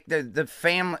me, like the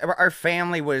family, our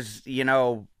family was,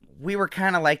 we were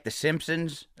kind of like The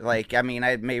Simpsons. Like, I mean,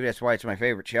 maybe that's why it's my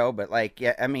favorite show, but like,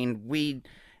 yeah, I mean,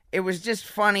 it was just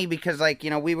funny because like,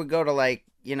 we would go to like,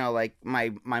 like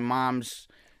my mom's,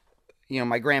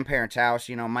 my grandparents' house.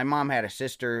 My mom had a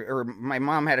sister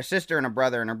and a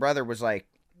brother, and her brother was like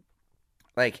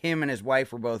him and his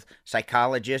wife were both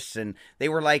psychologists, and they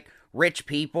were like rich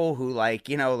people who like,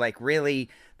 like really,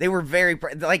 they were very,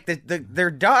 like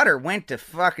their daughter went to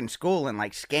fucking school in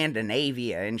like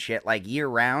Scandinavia and shit, like year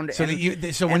round. So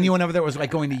when you went over there, it was like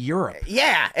going to Europe.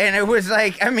 Yeah. And it was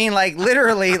like, I mean, like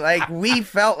literally, like we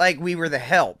felt like we were the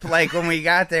help, like when we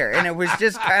got there. And it was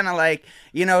just kind of like,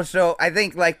 so I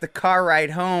think like the car ride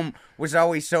home was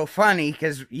always so funny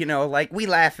because, like we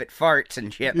laugh at farts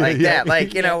and shit like that.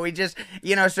 Like, we just,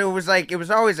 so it was like, it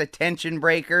was always a tension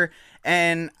breaker.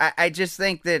 And I just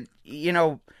think that,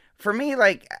 for me,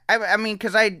 like, I mean,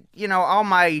 because all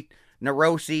my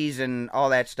neuroses and all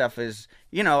that stuff is,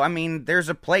 I mean, there's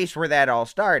a place where that all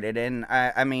started. And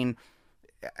I mean,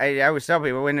 I always tell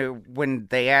people when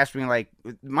they ask me, like,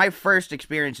 my first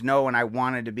experience knowing I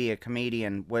wanted to be a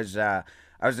comedian was I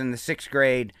was in the 6th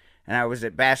grade and I was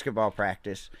at basketball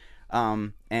practice,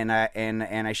 and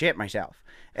I shit myself,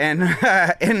 and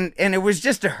it was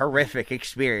just a horrific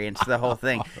experience, the whole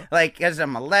thing. Like, as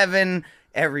I'm 11,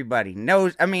 everybody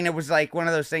knows. I mean, it was like one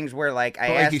of those things where, like, I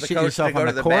asked the coach to go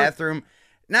to the bathroom.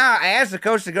 No, I asked the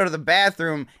coach to go to the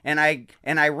bathroom, and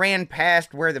I ran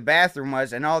past where the bathroom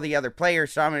was, and all the other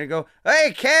players saw me and go,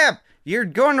 "Hey, Cap, you're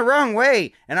going the wrong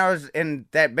way." And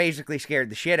that basically scared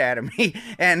the shit out of me.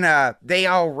 And they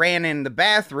all ran in the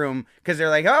bathroom because they're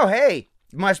like, "Oh, hey,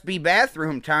 must be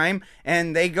bathroom time."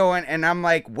 And they go in, and I'm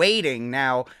like waiting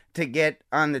now to get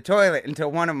on the toilet until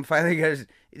one of them finally goes,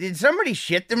 "Did somebody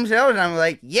shit themselves?" And I'm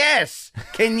like, "Yes,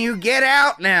 can you get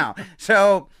out now?"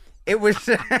 So it was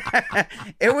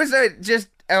just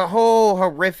a whole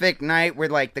horrific night where,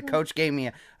 like, the coach gave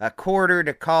me a quarter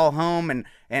to call home,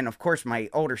 and of course my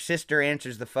older sister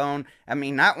answers the phone. I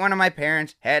mean, not one of my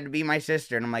parents, had to be my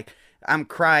sister. And I'm like, I'm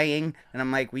crying, and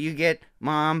I'm like, "Will you get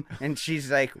Mom?" And she's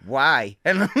like, "Why?"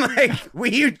 And I'm like,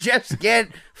 "Will you just get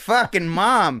fucking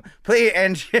Mom, please?"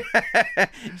 And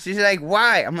she's like,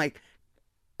 "Why?" I'm like,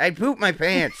 "I pooped my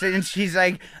pants." And she's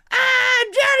like,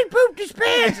 "Johnny pooped his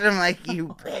pants." And I'm like, "You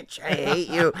bitch, I hate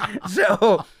you."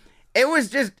 So it was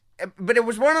just, but it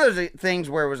was one of those things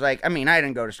where it was like, I mean, I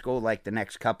didn't go to school like the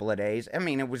next couple of days. I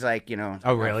mean, it was like,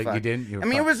 Oh, really? You didn't? I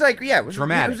mean, it was like, yeah, it was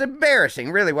dramatic. It was embarrassing.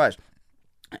 It really was.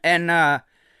 And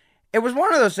it was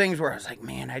one of those things where I was like,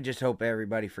 man, I just hope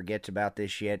everybody forgets about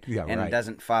this shit and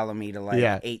doesn't follow me to like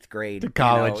 8th grade. To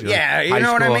college. Yeah, you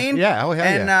know what I mean? Yeah, oh, hell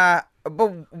and, yeah.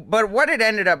 But what it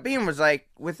ended up being was like,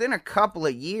 within a couple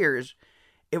of years,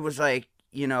 it was like,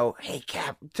 "Hey,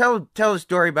 Cap, tell a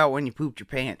story about when you pooped your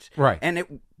pants." Right. And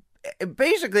it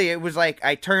basically, it was like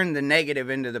I turned the negative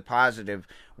into the positive,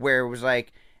 where it was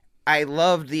like I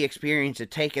loved the experience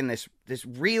of taking this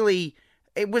really,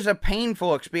 it was a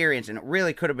painful experience, and it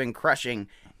really could have been crushing,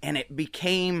 and it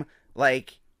became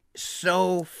like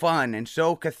so fun and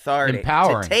so cathartic,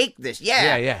 empowering, to take this,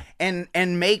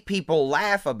 and make people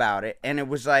laugh about it. And it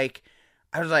was like,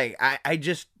 I was like, I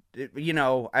just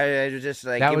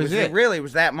like, that was it. Really, it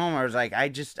was that moment. I was like, I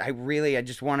just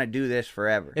want to do this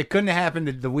forever. It couldn't have happened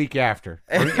the week after,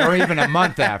 or even a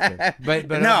month after. But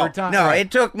no, over time, no, right.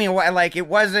 It took me a while. Like, it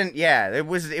wasn't. Yeah, it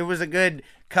was a good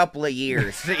couple of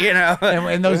years.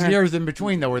 And those years in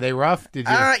between, though, were they rough? Did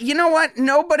you? You know what?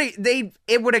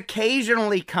 It would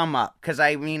occasionally come up, because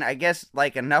I mean, I guess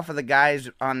like enough of the guys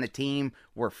on the team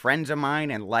were friends of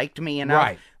mine and liked me enough.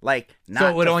 Right. Like, not so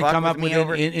it would to only fuck come with up me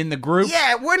over in the group.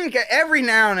 Yeah, it wouldn't. Every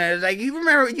now and then, it's like, "You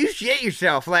remember you shit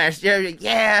yourself last year?"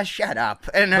 Yeah, shut up.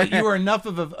 And but you were enough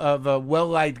of a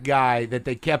well-liked guy that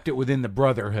they kept it within the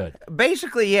brotherhood.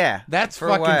 Basically, yeah. That's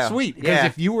fucking sweet. Because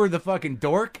if you were the fucking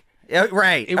dork,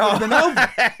 right, it would have been over.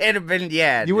 It'd have been,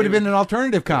 yeah. You would have been an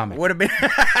alternative comic. Would have been.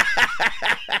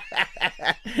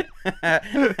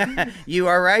 You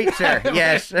are right, sir.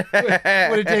 Yes. Would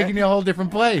have taken you a whole different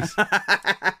place.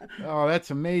 Oh, that's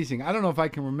amazing. I don't know if I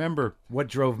can remember what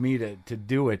drove me to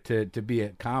do it, to be a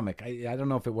comic. I don't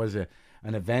know if it was an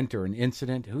event or an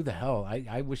incident. Who the hell?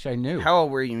 I wish I knew. How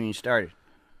old were you when you started?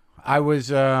 I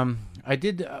was I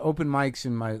did open mics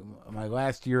in my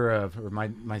last year of, or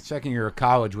my second year of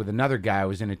college with another guy. I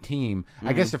was in a team. Mm-hmm.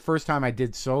 I guess the first time I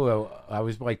did solo, I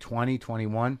was like 20,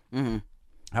 21. Mm-hmm.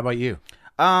 How about you?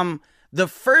 The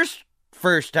first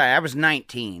time I was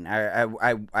 19.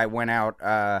 I went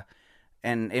out,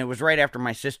 and it was right after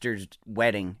my sister's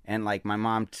wedding, and like my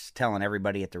mom's telling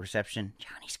everybody at the reception,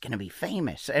 "Johnny's gonna be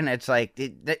famous," and it's like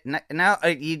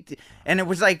and it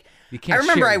was like, I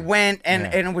remember I went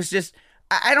and it was just,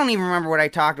 I don't even remember what I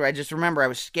talked about. I just remember I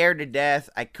was scared to death.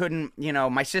 I couldn't,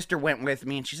 my sister went with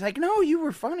me, and she's like, "No, you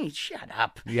were funny. Shut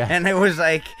up." Yeah. And it was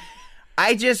like,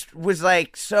 I just was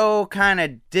like so kind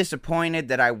of disappointed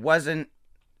that I wasn't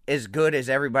as good as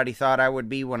everybody thought I would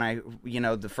be when I,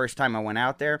 the first time I went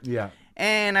out there. Yeah.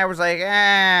 And I was like,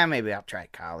 maybe I'll try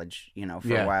college,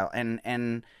 for a while.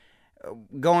 And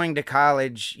going to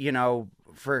college,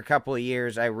 for a couple of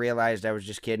years, I realized I was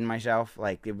just kidding myself.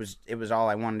 Like, it was all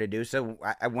I wanted to do. So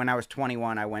when I was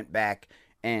 21, I went back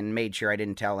and made sure I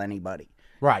didn't tell anybody.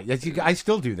 Right. I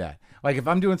still do that. Like, if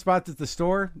I'm doing spots at the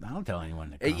store, I don't tell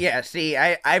anyone to come. Yeah, see,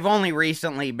 I've only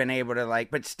recently been able to,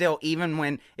 but still,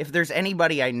 even if there's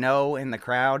anybody I know in the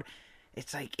crowd,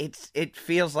 it's like, it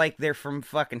feels like they're from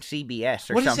fucking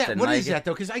CBS or something. What is that,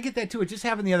 though? Because I get that, too. It just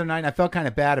happened the other night, and I felt kind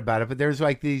of bad about it, but there's,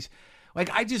 like, these, like,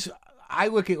 I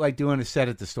look at like doing a set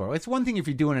at the store. It's one thing if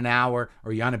you're doing an hour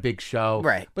or you're on a big show.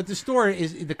 Right. But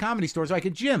the comedy store is like a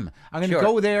gym. I'm going to Sure.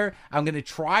 go there. I'm going to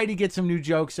try to get some new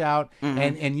jokes out.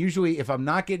 And usually if I'm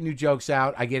not getting new jokes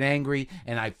out, I get angry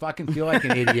and I fucking feel like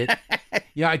an idiot.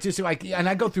 I just like, and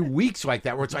I go through weeks like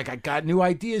that where it's like, I got new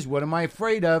ideas. What am I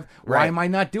afraid of? Why Right. am I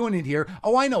not doing it here?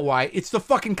 Oh, I know why. It's the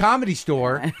fucking comedy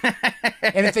store.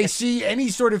 And if they see any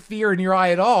sort of fear in your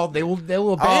eye at all, they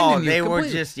will abandon you they were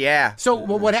completely. just, yeah. So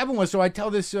what happened was, I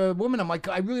tell this woman, I'm like,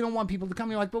 I really don't want people to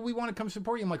come. You're like, but we want to come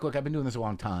support you. I'm like, look, I've been doing this a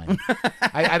long time.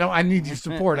 I need your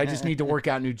support. I just need to work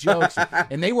out new jokes.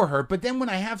 And they were hurt. But then when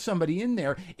I have somebody in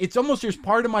there, it's almost there's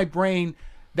part of my brain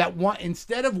that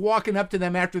instead of walking up to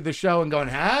them after the show and going,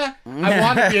 huh? I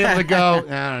want to be able to go,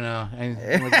 I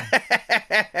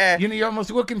don't know. You're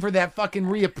almost looking for that fucking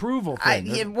reapproval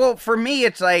thing. Well, for me,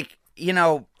 it's like,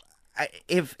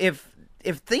 if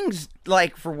things,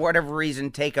 like, for whatever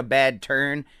reason, take a bad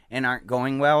turn and aren't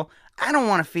going well, I don't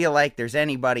want to feel like there's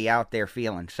anybody out there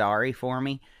feeling sorry for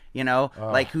me.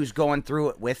 Like who's going through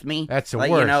it with me. That's the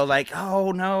like, worst. Like,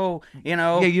 oh no,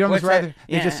 Yeah, you'd almost rather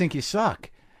they just think you suck.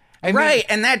 Right,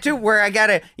 and that too, where I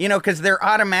gotta, because they're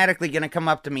automatically gonna come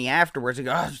up to me afterwards and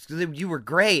go, "Oh, you were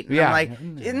great." And I'm like,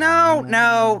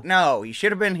 no, you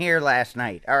should have been here last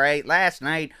night. All right, last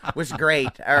night was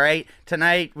great. All right,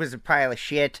 tonight was a pile of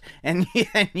shit, and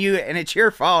it's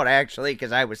your fault actually,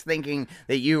 because I was thinking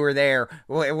that you were there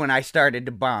when I started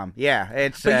to bomb. Yeah,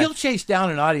 it's. But you'll chase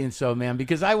down an audience, though, man,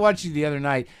 because I watched you the other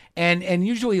night, and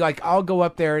usually, like, I'll go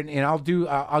up there and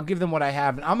I'll give them what I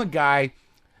have, and I'm a guy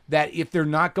that if they're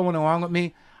not going along with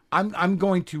me, I'm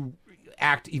going to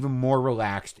act even more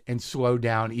relaxed and slow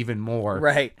down even more,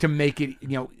 right, to make it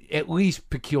at least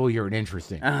peculiar and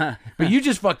interesting. But you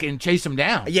just fucking chase them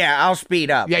down. Yeah, I'll speed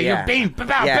up. Yeah, yeah. you're being.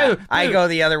 Yeah, I go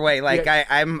the other way. Like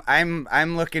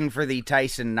I'm looking for the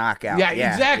Tyson knockout. Yeah,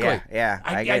 exactly. Yeah.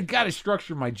 I got to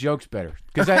structure my jokes better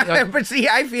because but see,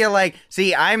 I feel like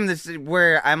I'm this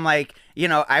where I'm like,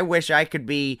 I wish I could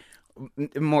be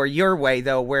more your way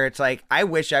though, where it's like I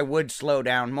wish I would slow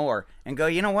down more and go,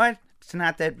 you know what, it's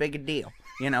not that big a deal.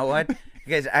 You know what?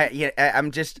 Because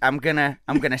I'm gonna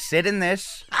sit in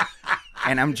this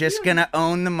and I'm just gonna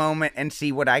own the moment and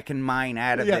see what I can mine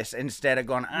out of this instead of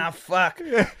going, fuck.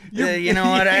 You know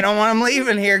what? I don't want him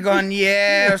leaving here going,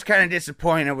 I was kind of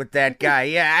disappointed with that guy.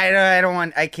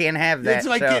 Yeah, I can't have that. It's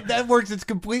like so. that works. It's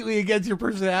completely against your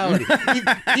personality.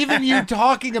 Even you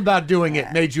talking about doing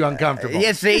it made you uncomfortable.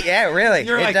 Yeah, see, really,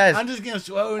 You're it like, does. I'm just gonna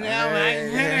slow down.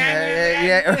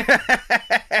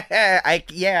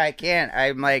 I can't.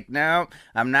 I'm like, no,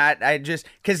 I'm not. I just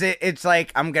because it's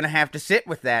like I'm gonna have to sit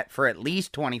with that for at least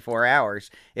 24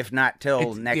 hours, if not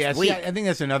till next week. See, I think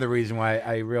that's another reason why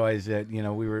I realized that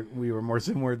we were more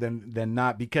similar than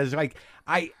not, because like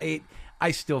I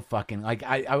still fucking like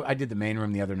I did the main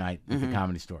room the other night at the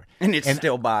Comedy Store, and it's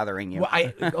still bothering you.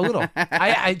 Well, a little.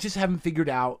 I just haven't figured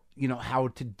out how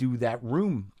to do that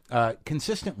room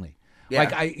consistently. Yeah.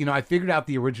 Like I figured out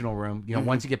the original room.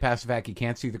 Once you get past the fact you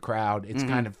can't see the crowd, it's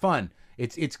kind of fun.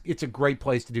 It's a great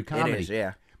place to do comedy. It is,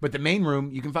 yeah. But the main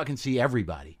room, you can fucking see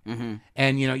everybody.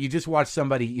 And, you just watch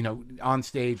somebody, on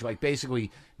stage, like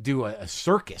basically do a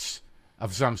circus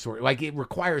of some sort. Like it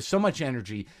requires so much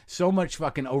energy, so much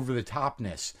fucking over the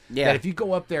topness. Yeah. That if you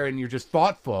go up there and you're just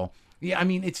thoughtful,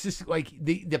 it's just like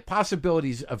the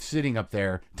possibilities of sitting up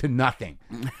there to nothing.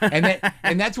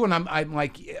 And that's when I'm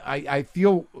like, I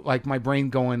feel like my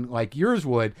brain going like yours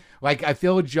would. Like I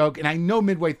feel a joke and I know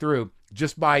midway through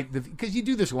just because you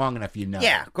do this long enough,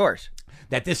 Yeah, of course.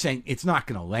 That it's not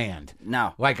going to land.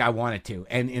 No. Like I want it to.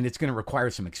 And it's going to require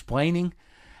some explaining.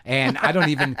 And I don't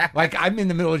even, like, I'm in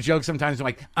the middle of a joke sometimes. I'm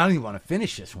like, I don't even want to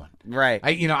finish this one. Right.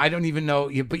 I don't even know,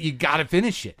 but you got to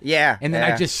finish it. Yeah. And then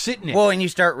I just sit in it. Well, and you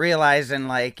start realizing,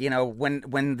 like,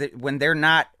 when they're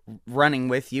not running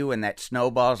with you and that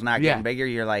snowball's not getting bigger,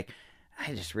 you're like,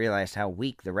 I just realized how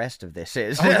weak the rest of this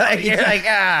is. You're like,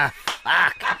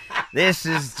 fuck. This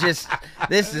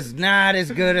is not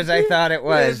as good as I thought it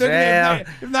was. They're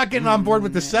not getting on board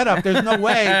with the setup. There's no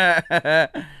way.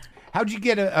 How'd you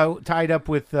get tied up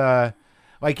with,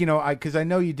 because I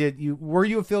know you did. Were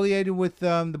you affiliated with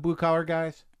the Blue Collar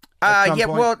Guys? Yeah.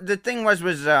 Well, the thing was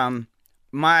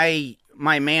my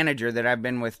manager that I've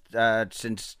been with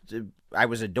since I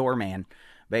was a doorman,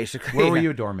 basically. Where were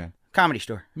you a doorman? Comedy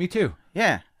Store. Me too.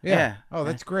 Yeah. Oh,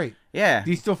 that's great. Yeah.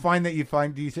 Do you still find that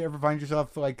do you ever find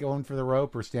yourself like going for the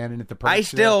rope or standing at the perch? I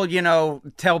still,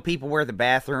 tell people where the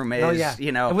bathroom is. Oh,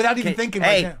 yeah. Without even thinking.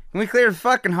 Hey, like, can we clear the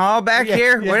fucking hall back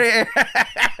here? Yeah.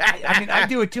 I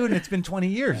do it too, and it's been 20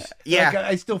 years. Yeah. Like,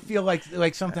 I still feel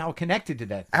like somehow connected to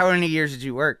that. How many years did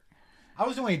you work? I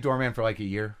was only a doorman for like a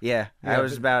year. Yeah, I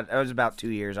was about 2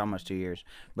 years, almost 2 years.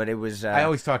 But it was. I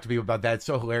always talk to people about that. It's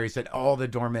so hilarious that all the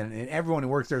doormen and everyone who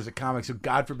works there is a comic. So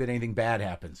God forbid anything bad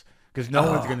happens. Because no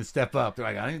one's going to step up. They're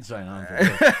like, I didn't sign on for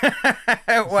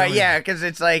this. Well, yeah, because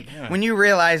it's like when you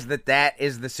realize that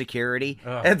is the security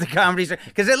at the Comedy Store.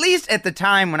 Because at least at the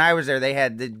time when I was there, they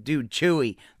had the dude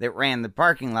Chewy that ran the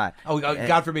parking lot. Oh,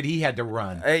 God forbid he had to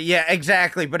run. Yeah,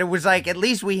 exactly. But it was like at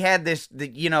least we had this,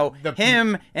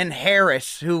 him and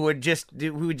Harris who would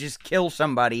just kill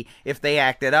somebody if they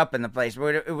acted up in the place.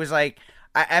 But it was like.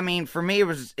 I mean, for me, it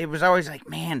was always like,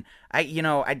 man,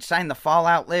 I'd sign the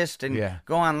Fallout list and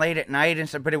go on late at night and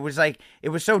stuff. But it was like, I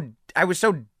was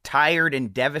so tired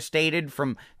and devastated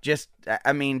from just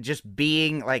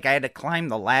being like, I had to climb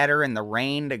the ladder in the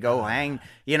rain to go hang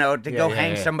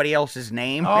somebody else's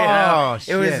name. Oh,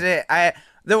 shit. It was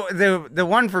the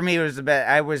one for me was the best.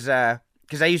 I was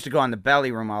because I used to go on the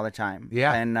belly room all the time.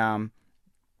 Yeah, and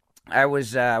I was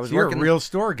so you're working a real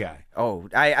store guy. Oh,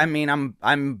 I mean,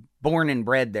 I'm born and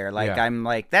bred there. Like, I'm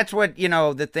like, that's what,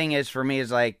 the thing is for me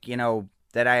is like,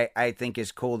 that I think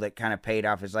is cool that kind of paid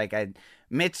off is like,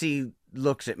 Mitzi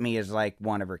looks at me as like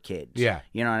one of her kids. Yeah.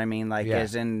 You know what I mean? Like,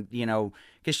 as in,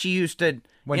 because she used to,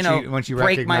 when she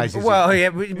break my, recognizes well,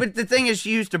 yeah, but the thing is she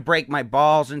used to break my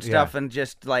balls and stuff and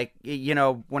just like,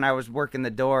 when I was working the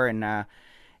door and,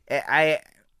 I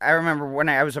remember when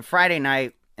I was a Friday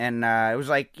night and, it was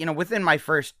like, within my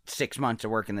first 6 months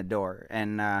of working the door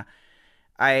and,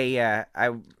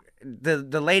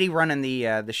 the lady running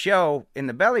the show in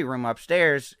the belly room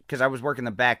upstairs, because I was working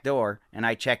the back door and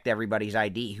I checked everybody's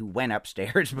ID who went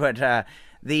upstairs, but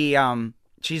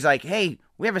she's like, hey,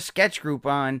 we have a sketch group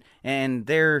on and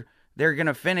they're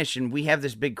gonna finish and we have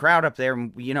this big crowd up there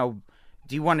and do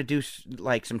you want to do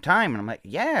like some time? And I'm like,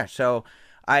 yeah. So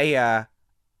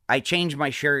I changed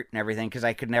my shirt and everything because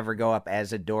I could never go up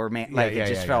as a doorman. Like, it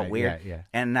just felt weird. Yeah.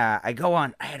 And I go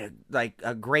on. I had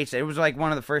a great set. It was like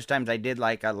one of the first times I did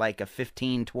like a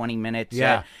 15, 20 minute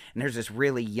set. And there's this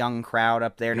really young crowd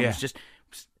up there. And it was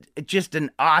just an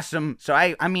awesome. So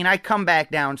I mean, I come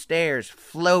back downstairs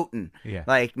floating. Yeah.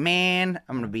 Like, man,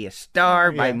 I'm going to be a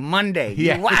star by Monday.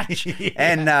 You watch.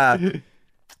 And I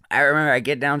remember I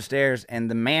get downstairs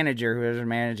and the manager who was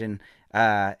managing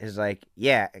is like,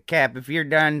 yeah, Cap, if you're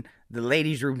done, the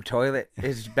ladies' room toilet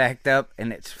is backed up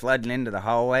and it's flooding into the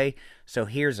hallway. So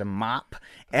here's a mop.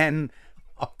 And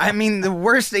I mean, the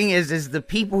worst thing is the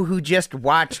people who just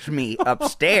watched me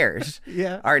upstairs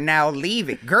are now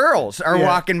leaving. Girls are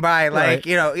walking by like,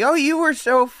 oh, you were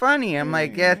so funny. I'm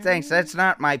like, yeah, thanks. That's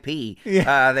not my pee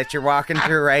that you're walking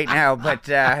through right now. But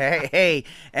hey,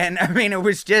 and I mean, it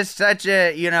was just such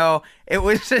a, it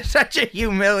was such a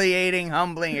humiliating,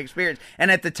 humbling experience. And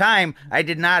at the time, I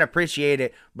did not appreciate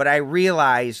it, but I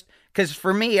realized, because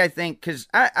for me, I think, because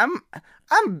I'm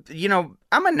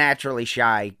a naturally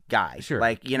shy guy. Sure.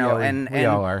 Like, we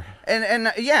all are. And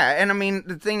I mean,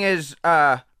 the thing is,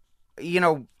 I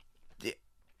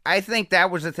think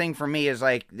that was the thing for me is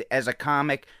like, as a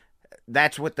comic,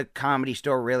 that's what the Comedy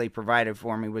Store really provided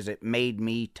for me, was it made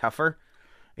me tougher.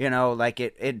 Like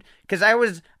because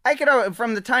I could,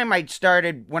 from the time I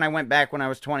started, when I went back when I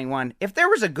was 21, if there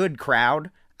was a good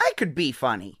crowd, I could be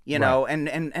funny, and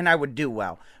I would do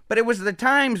well. But it was the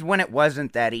times when it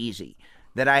wasn't that easy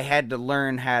that I had to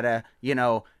learn how to,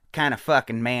 kind of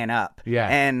fucking man up. Yeah.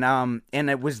 And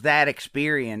it was that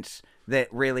experience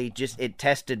that really just, it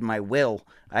tested my will,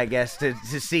 I guess, to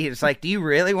see. It's like, do you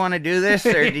really want to do this,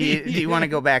 or do you want to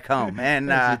go back home?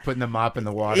 And putting the mop in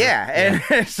the water. Yeah, and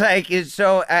it's like,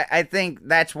 so I think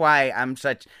that's why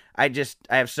I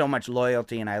have so much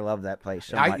loyalty and I love that place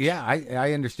so much.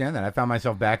 I understand that. I found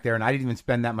myself back there and I didn't even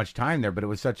spend that much time there, but it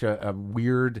was such a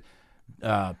weird,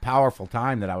 powerful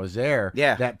time that I was there.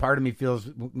 Yeah. That part of me feels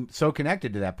so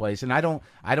connected to that place. And I don't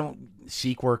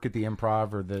seek work at the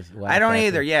Improv or the Laugh I don't Factory.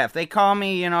 either. Yeah. If they call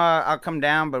me, I'll come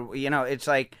down, but it's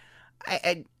like,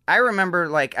 I remember,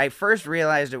 like, I first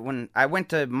realized it when I went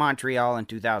to Montreal in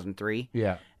 2003.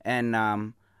 Yeah.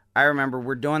 And, I remember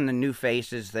we're doing the New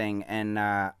Faces thing,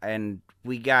 and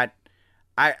we got,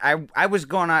 I was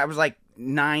like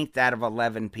 9th out of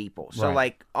 11 people. So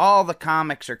like all the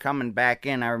comics are coming back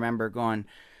in. I remember going,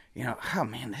 oh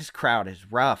man, this crowd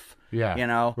is rough.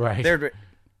 Yeah. Right.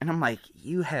 And I'm like,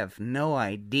 you have no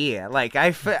idea. Like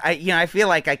I feel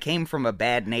like I came from a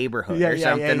bad neighborhood or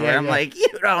something where I'm like, you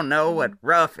don't know what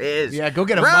rough is. Yeah, go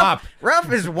get a mop.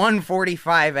 Rough is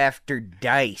 145 after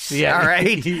dice. Yeah. All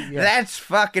right. That's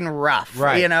fucking rough.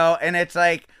 Right. And it's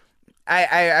like,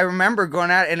 I remember going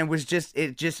out and it was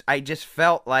I just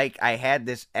felt like I had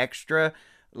this extra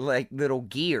like little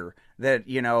gear that,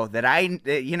 you know,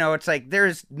 you know, it's like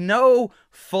there's no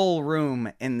full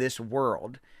room in this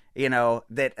world, you know,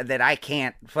 that I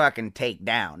can't fucking take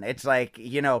down. It's like,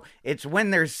 you know, it's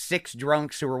when there's 6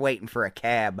 drunks who are waiting for a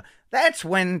cab. That's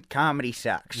when comedy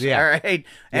sucks. Yeah. All right.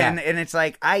 And Yeah. and it's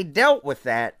like, I dealt with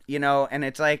that, you know, and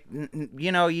it's like,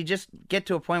 you know, you just get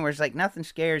to a point where it's like nothing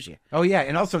scares you. Oh yeah,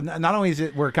 and also not only is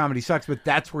it where comedy sucks, but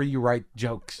that's where you write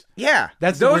jokes. Yeah.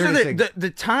 That's the those are weirdest thing.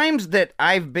 the times that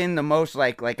I've been the most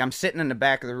like I'm sitting in the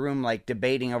back of the room, like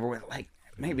debating over with, like,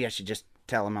 maybe I should just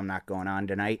tell him I'm not going on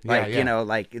tonight. Like, Yeah. you know,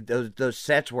 like those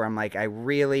sets where I'm like,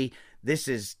 this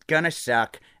is gonna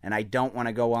suck and I don't want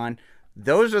to go on.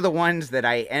 Those are the ones that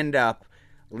I end up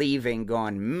leaving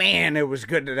going, man, it was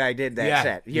good that I did that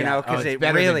set, you know, because it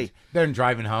really better than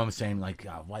driving home saying like,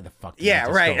 oh, why the fuck did yeah, I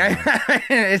just right. go home?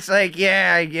 It's like,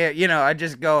 yeah, you know, I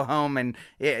just go home and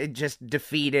it just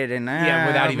defeated and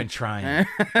Without even trying.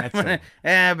 That's it.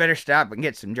 I better stop and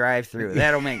get some drive-through.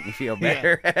 That'll make me feel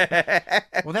better.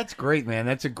 Well, that's great, man.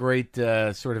 That's a great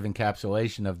sort of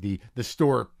encapsulation of the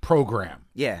store program.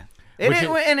 Yeah.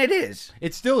 And it is.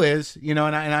 It still is, you know,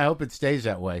 and I hope it stays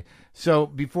that way. So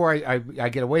before I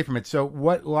get away from it, so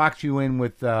what locked you in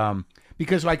with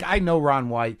because like I know Ron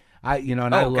White, I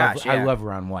love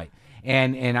Ron White,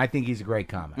 and I think he's a great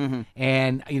comic,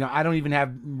 and you know I don't even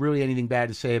have really anything bad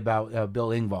to say about Bill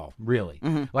Engvall, really.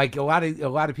 Like a lot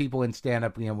of people in stand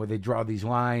up, you know, where they draw these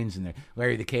lines and they're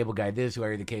Larry the Cable Guy this,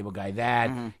 Larry the Cable Guy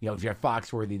that, you know, Jeff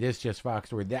Foxworthy this, Jeff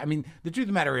Foxworthy that. I mean, the truth of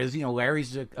the matter is, you know,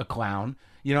 Larry's a clown.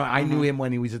 You know, I knew him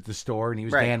when he was at the store, and he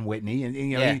was Dan Whitney, and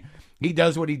you know, he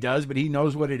does what he does, but he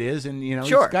knows what it is, and you know,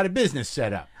 he's got a business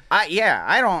set up.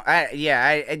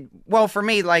 Well, for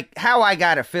me, like how I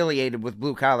got affiliated with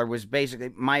Blue Collar was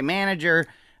basically my manager.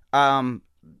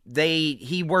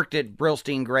 He worked at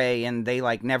Brillstein Gray, and they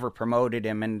like never promoted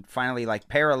him, and finally, like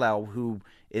Parallel, who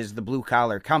is the Blue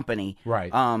Collar company,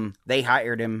 right? They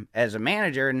hired him as a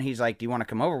manager, and he's like, "Do you want to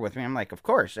come over with me?" I'm like, "Of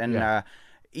course," and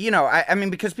you know, I mean,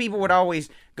 because people would always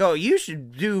go, "You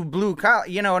should do Blue Collar,"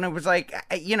 you know, and it was like,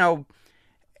 you know,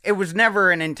 it was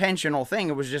never an intentional thing.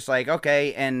 It was just like,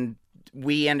 okay, and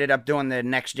we ended up doing the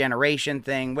Next Generation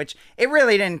thing, which it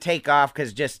really didn't take off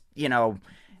because just, you know,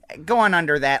 going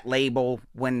under that label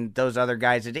when those other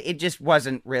guys, it just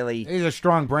wasn't really. It's a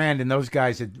strong brand, and those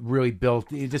guys had really built,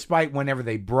 despite whenever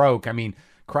they broke. I mean,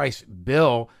 Christ,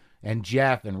 Bill and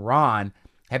Jeff and Ron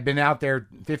had been out there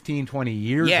 15, 20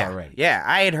 years already. Yeah,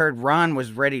 I had heard Ron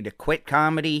was ready to quit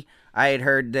comedy. I had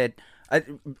heard that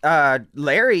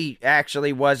Larry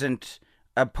actually wasn't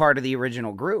a part of the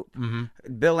original group.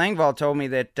 Bill Engvall told me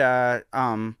that,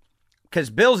 because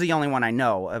Bill's the only one I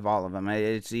know of all of them.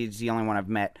 He's the only one I've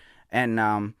met.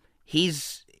 And he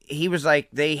was like,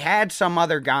 they had some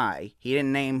other guy. He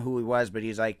didn't name who he was, but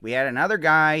he's like, we had another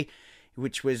guy,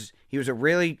 he was a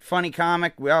really funny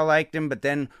comic. We all liked him, but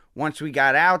then once we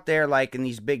got out there, like in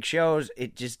these big shows,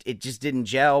 it just didn't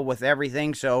gel with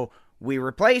everything. So we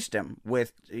replaced him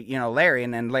with, you know, Larry,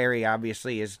 and then Larry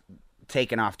obviously is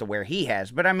taken off to where he has.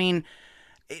 But I mean,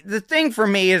 the thing for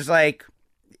me is like,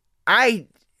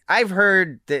 I've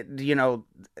heard that, you know,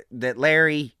 that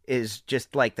Larry is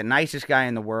just like the nicest guy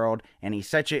in the world, and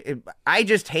he's I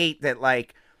just hate that,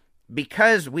 like,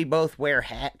 because we both wear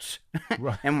hats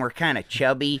and we're kind of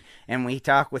chubby and we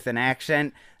talk with an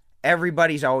accent,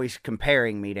 everybody's always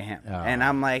comparing me to him. And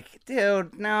I'm like,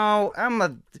 dude, no,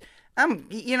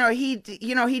 you know, he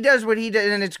does what he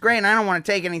does, and it's great, and I don't want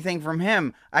to take anything from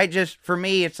him. For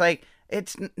me, it's like,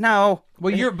 no.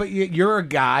 Well, you're a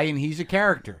guy and he's a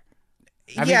character.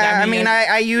 It's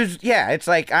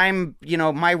like I'm, you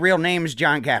know, my real name is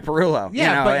John Caparulo. Yeah,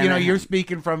 you know, but, you know, you're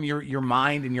speaking from your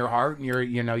mind and your heart, and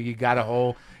you know, you got a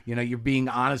whole, you know, you're being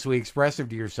honestly expressive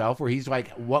to yourself, where he's like,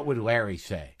 what would Larry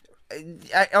say?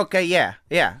 Okay, yeah.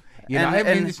 You know, I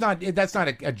mean, that's not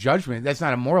a judgment. That's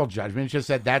not a moral judgment. It's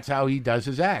just that's how he does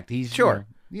his act. He's sure.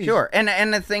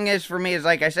 And the thing is, for me, is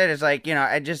like I said, it's like, you know,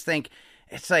 I just think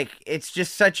it's like, it's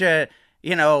just such a,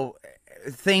 you know,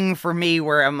 thing for me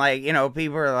where I'm like, you know,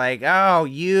 people are like, oh,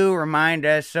 you remind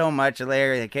us so much of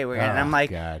Larry the Cable Guy. And I'm like,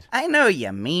 God. I know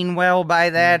you mean well by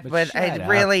that, but shut up.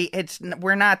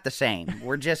 We're not the same.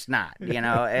 We're just not, you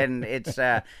know, and it's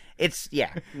but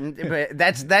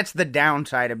that's the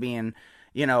downside of being,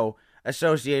 you know,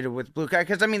 associated with Blue Collar.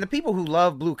 Because, I mean, the people who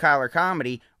love Blue Collar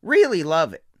comedy really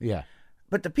love it. Yeah.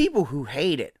 But the people who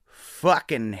hate it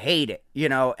fucking hate it, you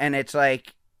know, and it's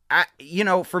like, you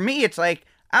know, for me, it's like,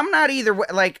 I'm not either way.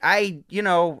 Like, I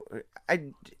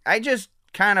just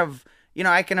kind of,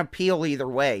 I can appeal either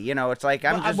way. It's like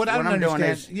I'm just what I what don't I'm doing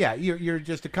understand. is Yeah, you're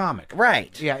just a comic,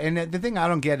 right. Yeah, and the thing I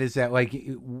don't get is that, like,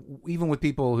 even with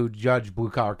people who judge blue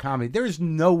collar comedy, there is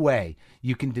no way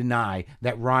you can deny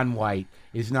that Ron White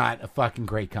is not a fucking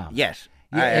great comic. Yes,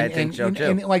 Yeah, I think so too.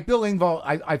 And like Bill Engvall,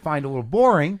 I find a little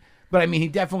boring, but I mean, he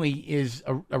definitely is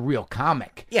a real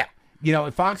comic. Yeah.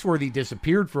 If Foxworthy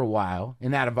disappeared for a while,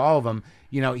 and out of all of them,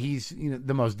 he's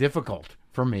the most difficult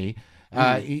for me.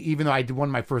 Even though I did one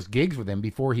of my first gigs with him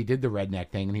before he did the redneck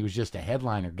thing, and he was just a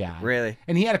headliner guy. Really?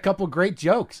 And he had a couple of great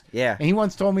jokes. Yeah. And he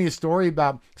once told me a story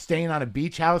about staying on a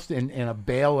beach house and a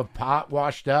bale of pot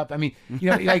washed up. I mean,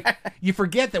 like, you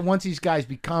forget that once these guys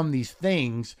become these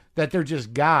things, that they're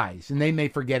just guys, and they may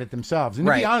forget it themselves. And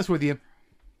to be honest with you,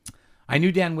 I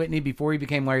knew Dan Whitney before he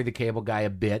became Larry the Cable Guy a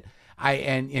bit.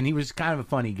 And he was kind of a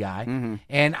funny guy. Mm-hmm.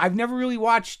 And I've never really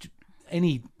watched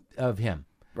any of him.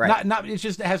 Right. Not it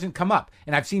just hasn't come up.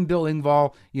 And I've seen Bill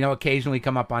Engvall, occasionally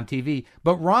come up on TV.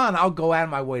 But Ron, I'll go out of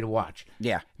my way to watch.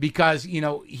 Yeah. Because,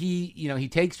 he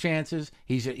takes chances.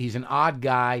 He's an odd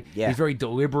guy. Yeah. He's very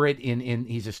deliberate in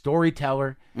he's a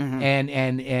storyteller. Mm-hmm.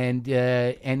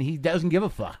 And he doesn't give a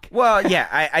fuck. Well, yeah,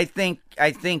 I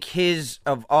think his,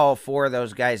 of all four of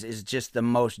those guys, is just the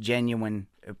most genuine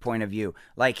point of view.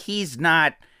 Like, he's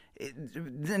not,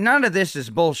 none of this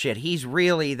is bullshit. He's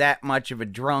really that much of a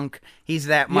drunk. He's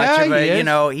that much of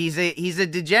a, he's a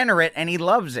degenerate, and he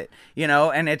loves it,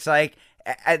 and it's like,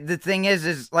 the thing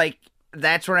is like,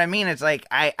 that's what I mean. It's like,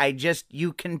 I just,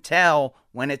 you can tell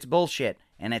when it's bullshit,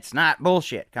 and it's not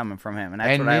bullshit coming from him, and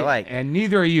that's what I like. And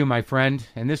neither are you, my friend,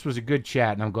 and this was a good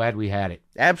chat, and I'm glad we had it.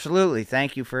 Absolutely.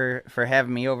 Thank you for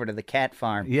having me over to the cat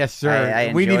farm. Yes, sir.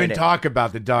 I we didn't even enjoyed it. talk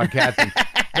about the dog cat thing.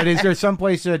 But is there some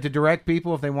place to direct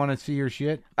people if they want to see your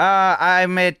shit?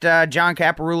 I'm at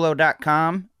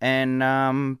johncaparulo.com,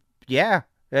 and yeah,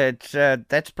 it's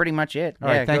that's pretty much it. All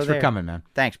right, thanks for coming, man.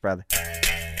 Thanks, brother.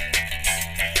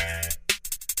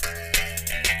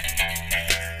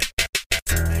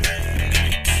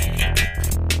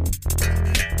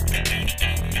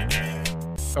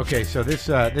 Okay, so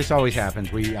this always happens.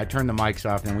 I turned the mics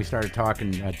off, and then we started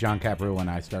talking. John Caparulo and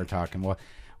I started talking. Well,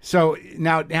 so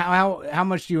now how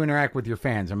much do you interact with your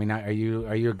fans? I mean, are you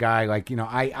a guy like,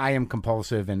 I am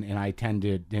compulsive, and I tend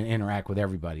to interact with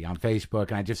everybody on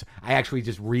Facebook, and I actually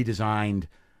just redesigned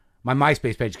my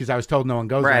MySpace page because I was told no one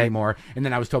goes there anymore, and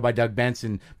then I was told by Doug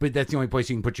Benson, but that's the only place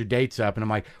you can put your dates up, and I'm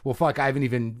like, well, fuck, I haven't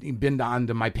even been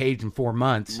onto my page in 4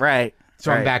 months, right?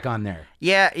 So I'm back on there.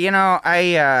 Yeah,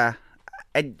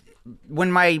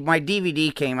 when my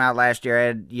DVD came out last year, I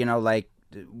had, like,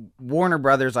 Warner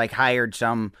Brothers hired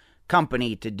some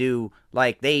company to do,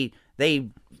 like, they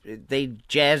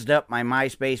jazzed up my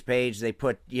MySpace page. They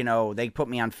put me on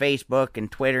Facebook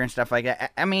and Twitter and stuff like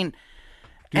that. I mean,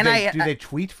 do they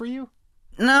tweet for you?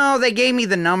 No, they gave me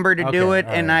the number to do it,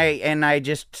 and right. I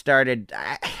just started.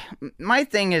 My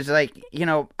thing is, like,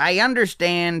 I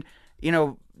understand,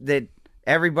 that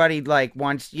everybody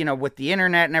wants, with the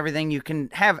internet and everything, you can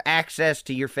have access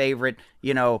to your favorite,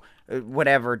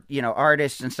 whatever,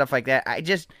 artists and stuff like that.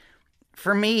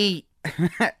 For me,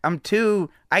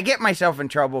 I get myself in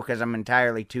trouble because I'm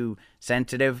entirely too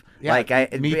sensitive. Yeah,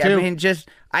 me too. I mean,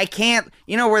 I can't,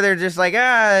 where they're just like,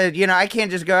 I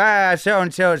can't just go,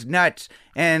 so-and-so is nuts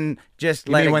and just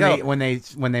let it go. When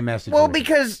they message Well, you.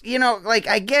 because,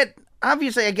 I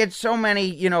get so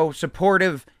many,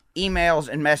 supportive emails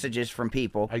and messages from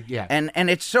people. Yeah. And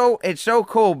it's so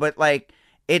cool, but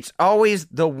it's always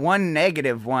the one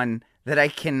negative one that I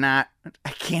can't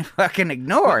fucking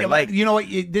ignore. You know what?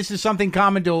 This is something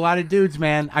common to a lot of dudes,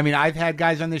 man. I mean, I've had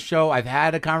guys on this show. I've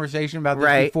had a conversation about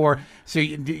this before. So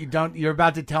you're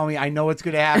about to tell me I know what's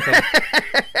going to happen.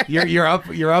 You're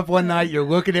up one night. You're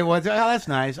looking at what's. Oh, that's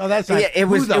nice. Oh, that's nice. Yeah, it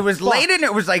was late, and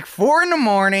it was 4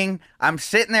 a.m. I'm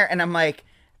sitting there, and I'm like,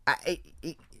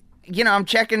 I'm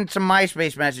checking some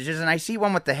MySpace messages, and I see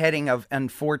one with the heading of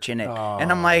unfortunate.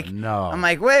 And I'm like, no. I'm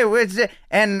like, wait, what's it?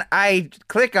 And I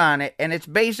click on it, and it's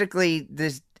basically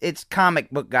it's comic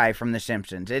book guy from The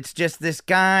Simpsons. It's just this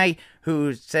guy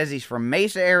who says he's from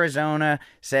Mesa, Arizona,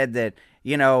 said that,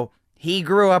 he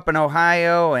grew up in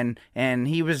Ohio, and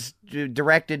he was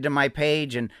directed to my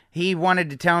page, and he wanted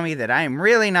to tell me that I am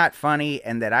really not funny,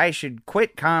 and that I should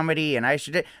quit comedy, and I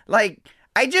should, I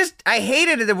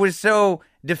hated it. It was so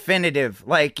definitive.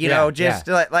 Look,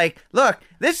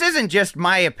 this isn't just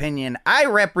my opinion. I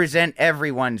represent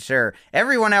everyone, sir.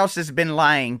 Everyone else has been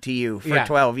lying to you for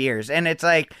 12 years. And it's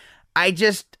like, I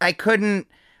couldn't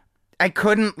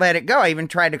let it go. I even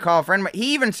tried to call a friend.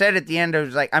 He even said at the end, I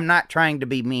was like, I'm not trying to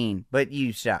be mean, but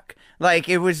you suck. Like,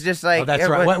 it was just like... Oh, that's it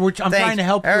right. was- I'm thanks. trying to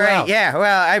help you All right, out. yeah.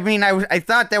 Well, I mean, I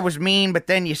thought that was mean, but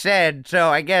then you said, so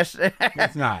I guess...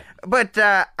 It's not. But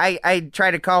I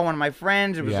tried to call one of my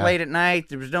friends. It was Yeah. late at night.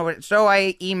 There was nobody. So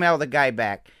I emailed the guy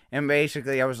back. And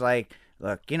basically, I was like,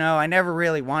 look, I never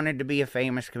really wanted to be a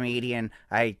famous comedian.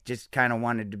 I just kind of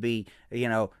wanted to be,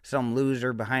 some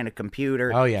loser behind a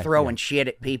computer throwing shit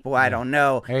at people. I don't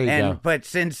know. There you go. But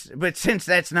since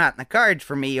that's not in the cards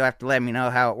for me, you have to let me know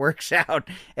how it works out.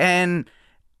 And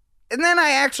then I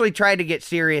actually tried to get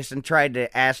serious and tried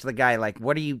to ask the guy, like,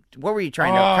 what were you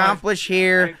trying to accomplish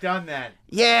here? I've done that.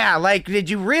 Yeah, like, did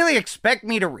you really expect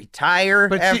me to retire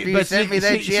after you sent me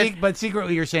that shit? But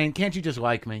secretly you're saying, can't you just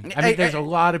like me? I mean, there's a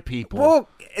lot of people. Well,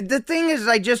 the thing is,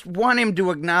 I just want him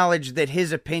to acknowledge that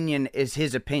his opinion is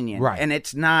his opinion. Right. And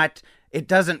it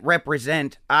doesn't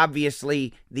represent,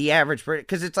 obviously, the average person.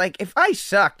 Because it's like, if I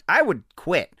sucked, I would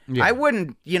quit. Yeah. I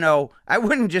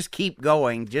wouldn't just keep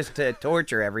going just to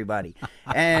torture everybody.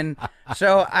 And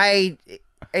so I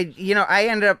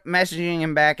ended up messaging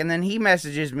him back, and then he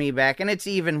messages me back, and it's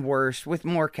even worse with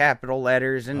more capital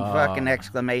letters and fucking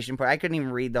exclamation point. I couldn't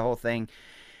even read the whole thing.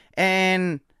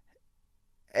 And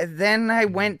then I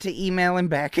went to email him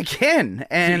back again.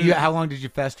 And So how long did you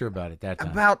fester about it that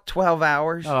time? about 12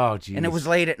 hours. Oh, geez. And it was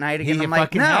late at night again. He I'm like,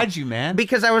 fucking no. had you, man.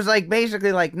 Because I was like,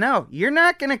 basically like, no, you're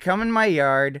not going to come in my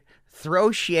yard,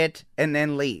 throw shit, and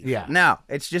then leave. Yeah. No,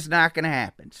 it's just not going to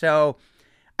happen. So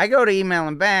I go to email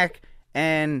him back,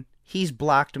 and he's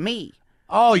blocked me.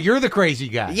 Oh, you're the crazy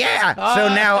guy. Yeah.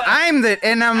 So now I'm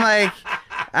and I'm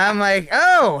like,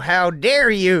 oh, how dare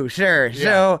you, sir? Yeah.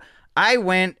 So I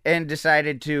went and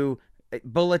decided to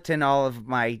bulletin all of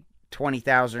my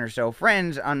 20,000 or so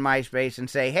friends on MySpace and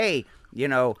say, hey,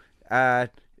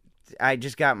 I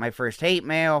just got my first hate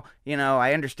mail.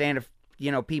 I understand if,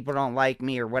 people don't like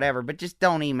me or whatever, but just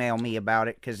don't email me about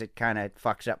it because it kind of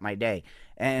fucks up my day.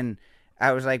 And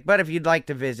I was like, but if you'd like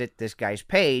to visit this guy's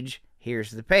page,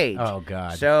 here's the page. Oh,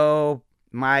 God. So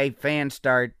my fans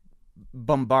start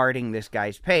bombarding this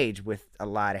guy's page with a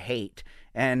lot of hate.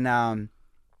 And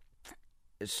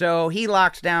so he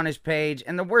locks down his page.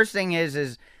 And the worst thing is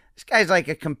this guy's like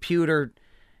a computer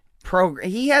program.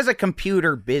 He has a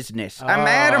computer business. I'm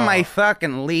out of my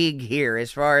fucking league here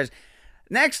as far as...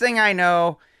 Next thing I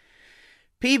know,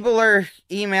 people are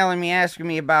emailing me, asking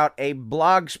me about a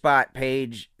Blogspot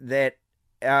page that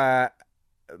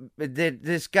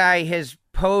this guy has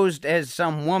posed as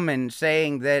some woman,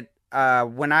 saying that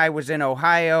when I was in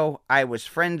Ohio, I was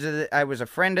a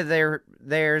friend of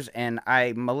theirs, and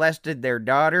I molested their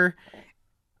daughter,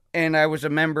 and I was a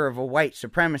member of a white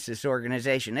supremacist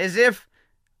organization. As if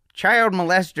child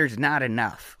molester's not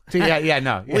enough.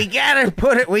 No. We gotta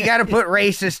put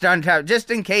racist on top,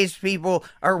 just in case people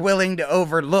are willing to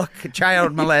overlook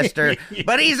child molester.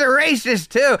 But he's a racist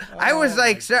too. I was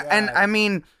like, so, and I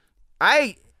mean,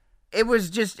 it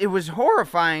was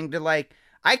horrifying to like.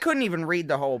 I couldn't even read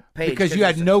the whole page Because you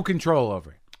had no control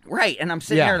over it. Right, and I'm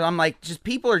sitting there, I'm like, just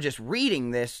people are just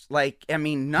reading this. Like, I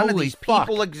mean, none of these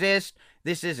people exist.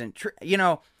 This isn't true,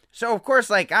 So of course,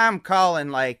 like, I'm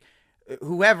calling like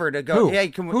whoever to go. Who?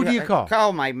 Hey, Who do you call?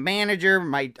 Call my manager.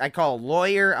 I call a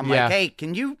lawyer. I'm like, hey,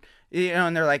 can you?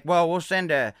 And they're like, well, we'll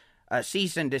send a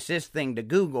cease and desist thing to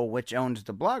Google, which owns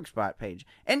the Blogspot page.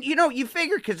 And you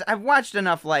figure, because I've watched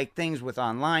enough like things with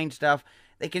online stuff,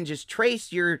 they can just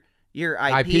trace your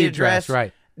IP address,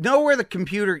 right? Know where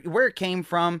it came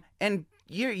from, and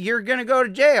you're gonna go to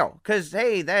jail because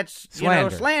hey, that's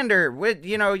slander.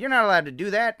 You're not allowed to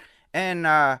do that.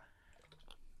 And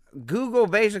Google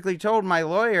basically told my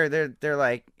lawyer, they're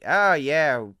like, oh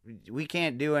yeah, we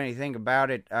can't do anything about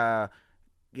it.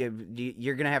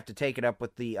 You're gonna have to take it up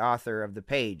with the author of the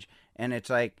page. And it's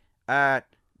like,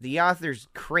 the author's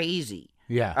crazy.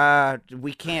 Yeah.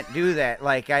 We can't do that.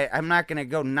 Like, I'm not going to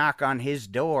go knock on his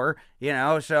door,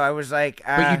 So I was like...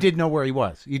 but you did know where he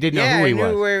was. You did know who he was. Yeah,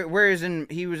 I knew where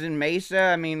he was in Mesa.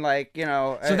 I mean, like,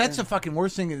 So that's the fucking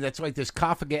worst thing. That's like this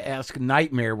Kafka-esque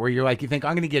nightmare where you're like, you think,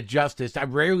 I'm going to get justice. I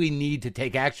rarely need to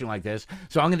take action like this,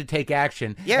 so I'm going to take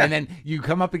action. Yeah. And then you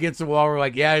come up against the wall, we're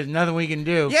like, yeah, there's nothing we can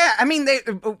do. Yeah, I mean,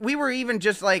 we were even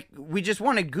just like, we just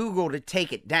wanted Google to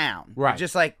take it down. Right.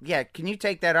 Just like, yeah, can you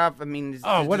take that off? I mean...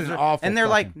 what an awful... And they're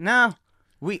like, no...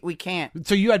 We can't.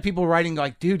 So you had people writing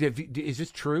like, dude, is this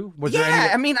true? Was there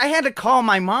any... I mean, I had to call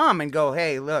my mom and go,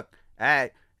 hey, look,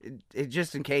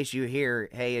 just in case you hear,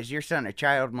 hey, is your son a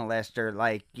child molester?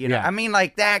 Like, I mean,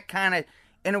 like that kind of,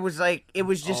 and it was like, it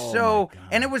was just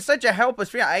and it was such a helpless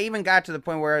feeling. I even got to the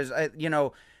point where I was,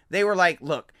 they were like,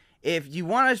 look, if you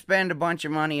want to spend a bunch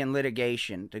of money in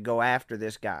litigation to go after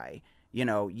this guy,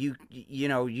 you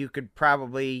could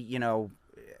probably,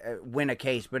 win a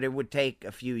case, but it would take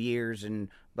a few years and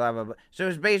blah blah blah. So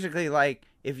it's basically like,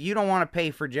 if you don't want to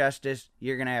pay for justice,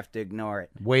 you're gonna have to ignore it.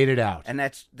 Wait it out. And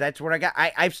that's what I got.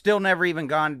 I've still never even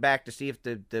gone back to see if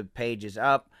the page is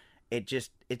up. It's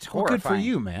horrifying. Well, good for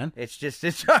you, man. It's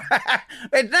it's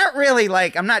not really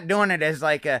like, I'm not doing it as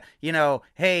like a,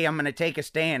 hey, I'm going to take a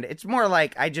stand. It's more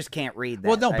like, I just can't read that.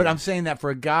 Well, no, but I'm saying that for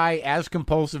a guy as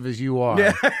compulsive as you are,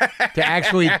 to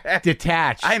actually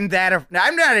detach. I'm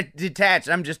not detached.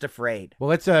 I'm just afraid. Well,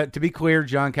 let's, to be clear,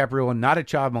 John Caparulo, not a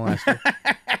child molester,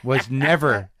 was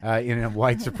never in a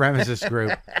white supremacist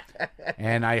group.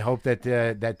 And I hope that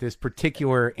that this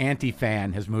particular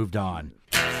anti-fan has moved on.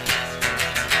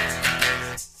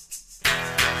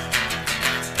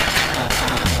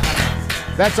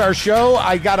 That's our show.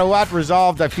 I got a lot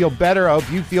resolved. I feel better. I hope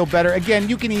you feel better. Again,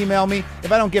 you can email me.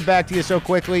 If I don't get back to you so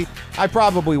quickly, I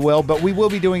probably will, but we will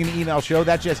be doing an email show.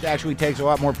 That just actually takes a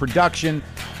lot more production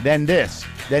than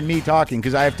me talking,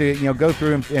 because I have to, go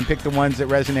through and pick the ones that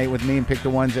resonate with me and pick the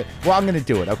ones that, well, I'm going to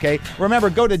do it, okay?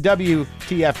 Remember, go to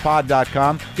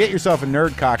WTFpod.com, get yourself a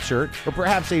Nerdcock shirt, or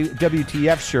perhaps a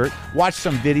WTF shirt, watch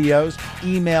some videos,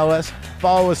 email us,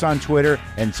 follow us on Twitter,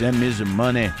 and send me some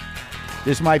money.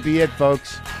 This might be it,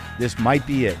 folks. This might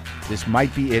be it. This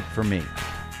might be it for me.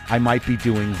 I might be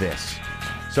doing this.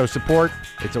 So support.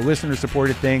 It's a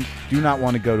listener-supported thing. Do not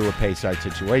want to go to a pay site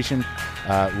situation.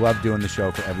 Love doing the show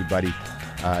for everybody,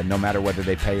 no matter whether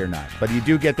they pay or not. But you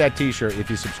do get that T-shirt if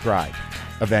you subscribe,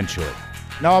 eventually.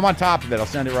 No, I'm on top of it. I'll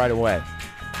send it right away.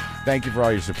 Thank you for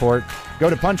all your support. Go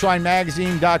to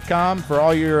punchlinemagazine.com for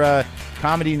all your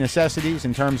comedy necessities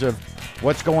in terms of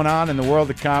what's going on in the world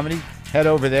of comedy. Head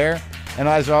over there. And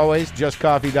as always,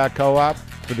 justcoffee.coop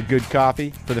for the good coffee,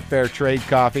 for the fair trade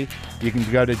coffee. You can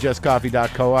go to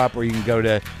justcoffee.coop, or you can go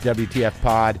to WTF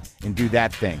Pod and do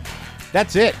that thing.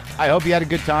 That's it. I hope you had a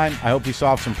good time. I hope you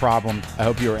solved some problems. I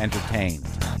hope you were entertained.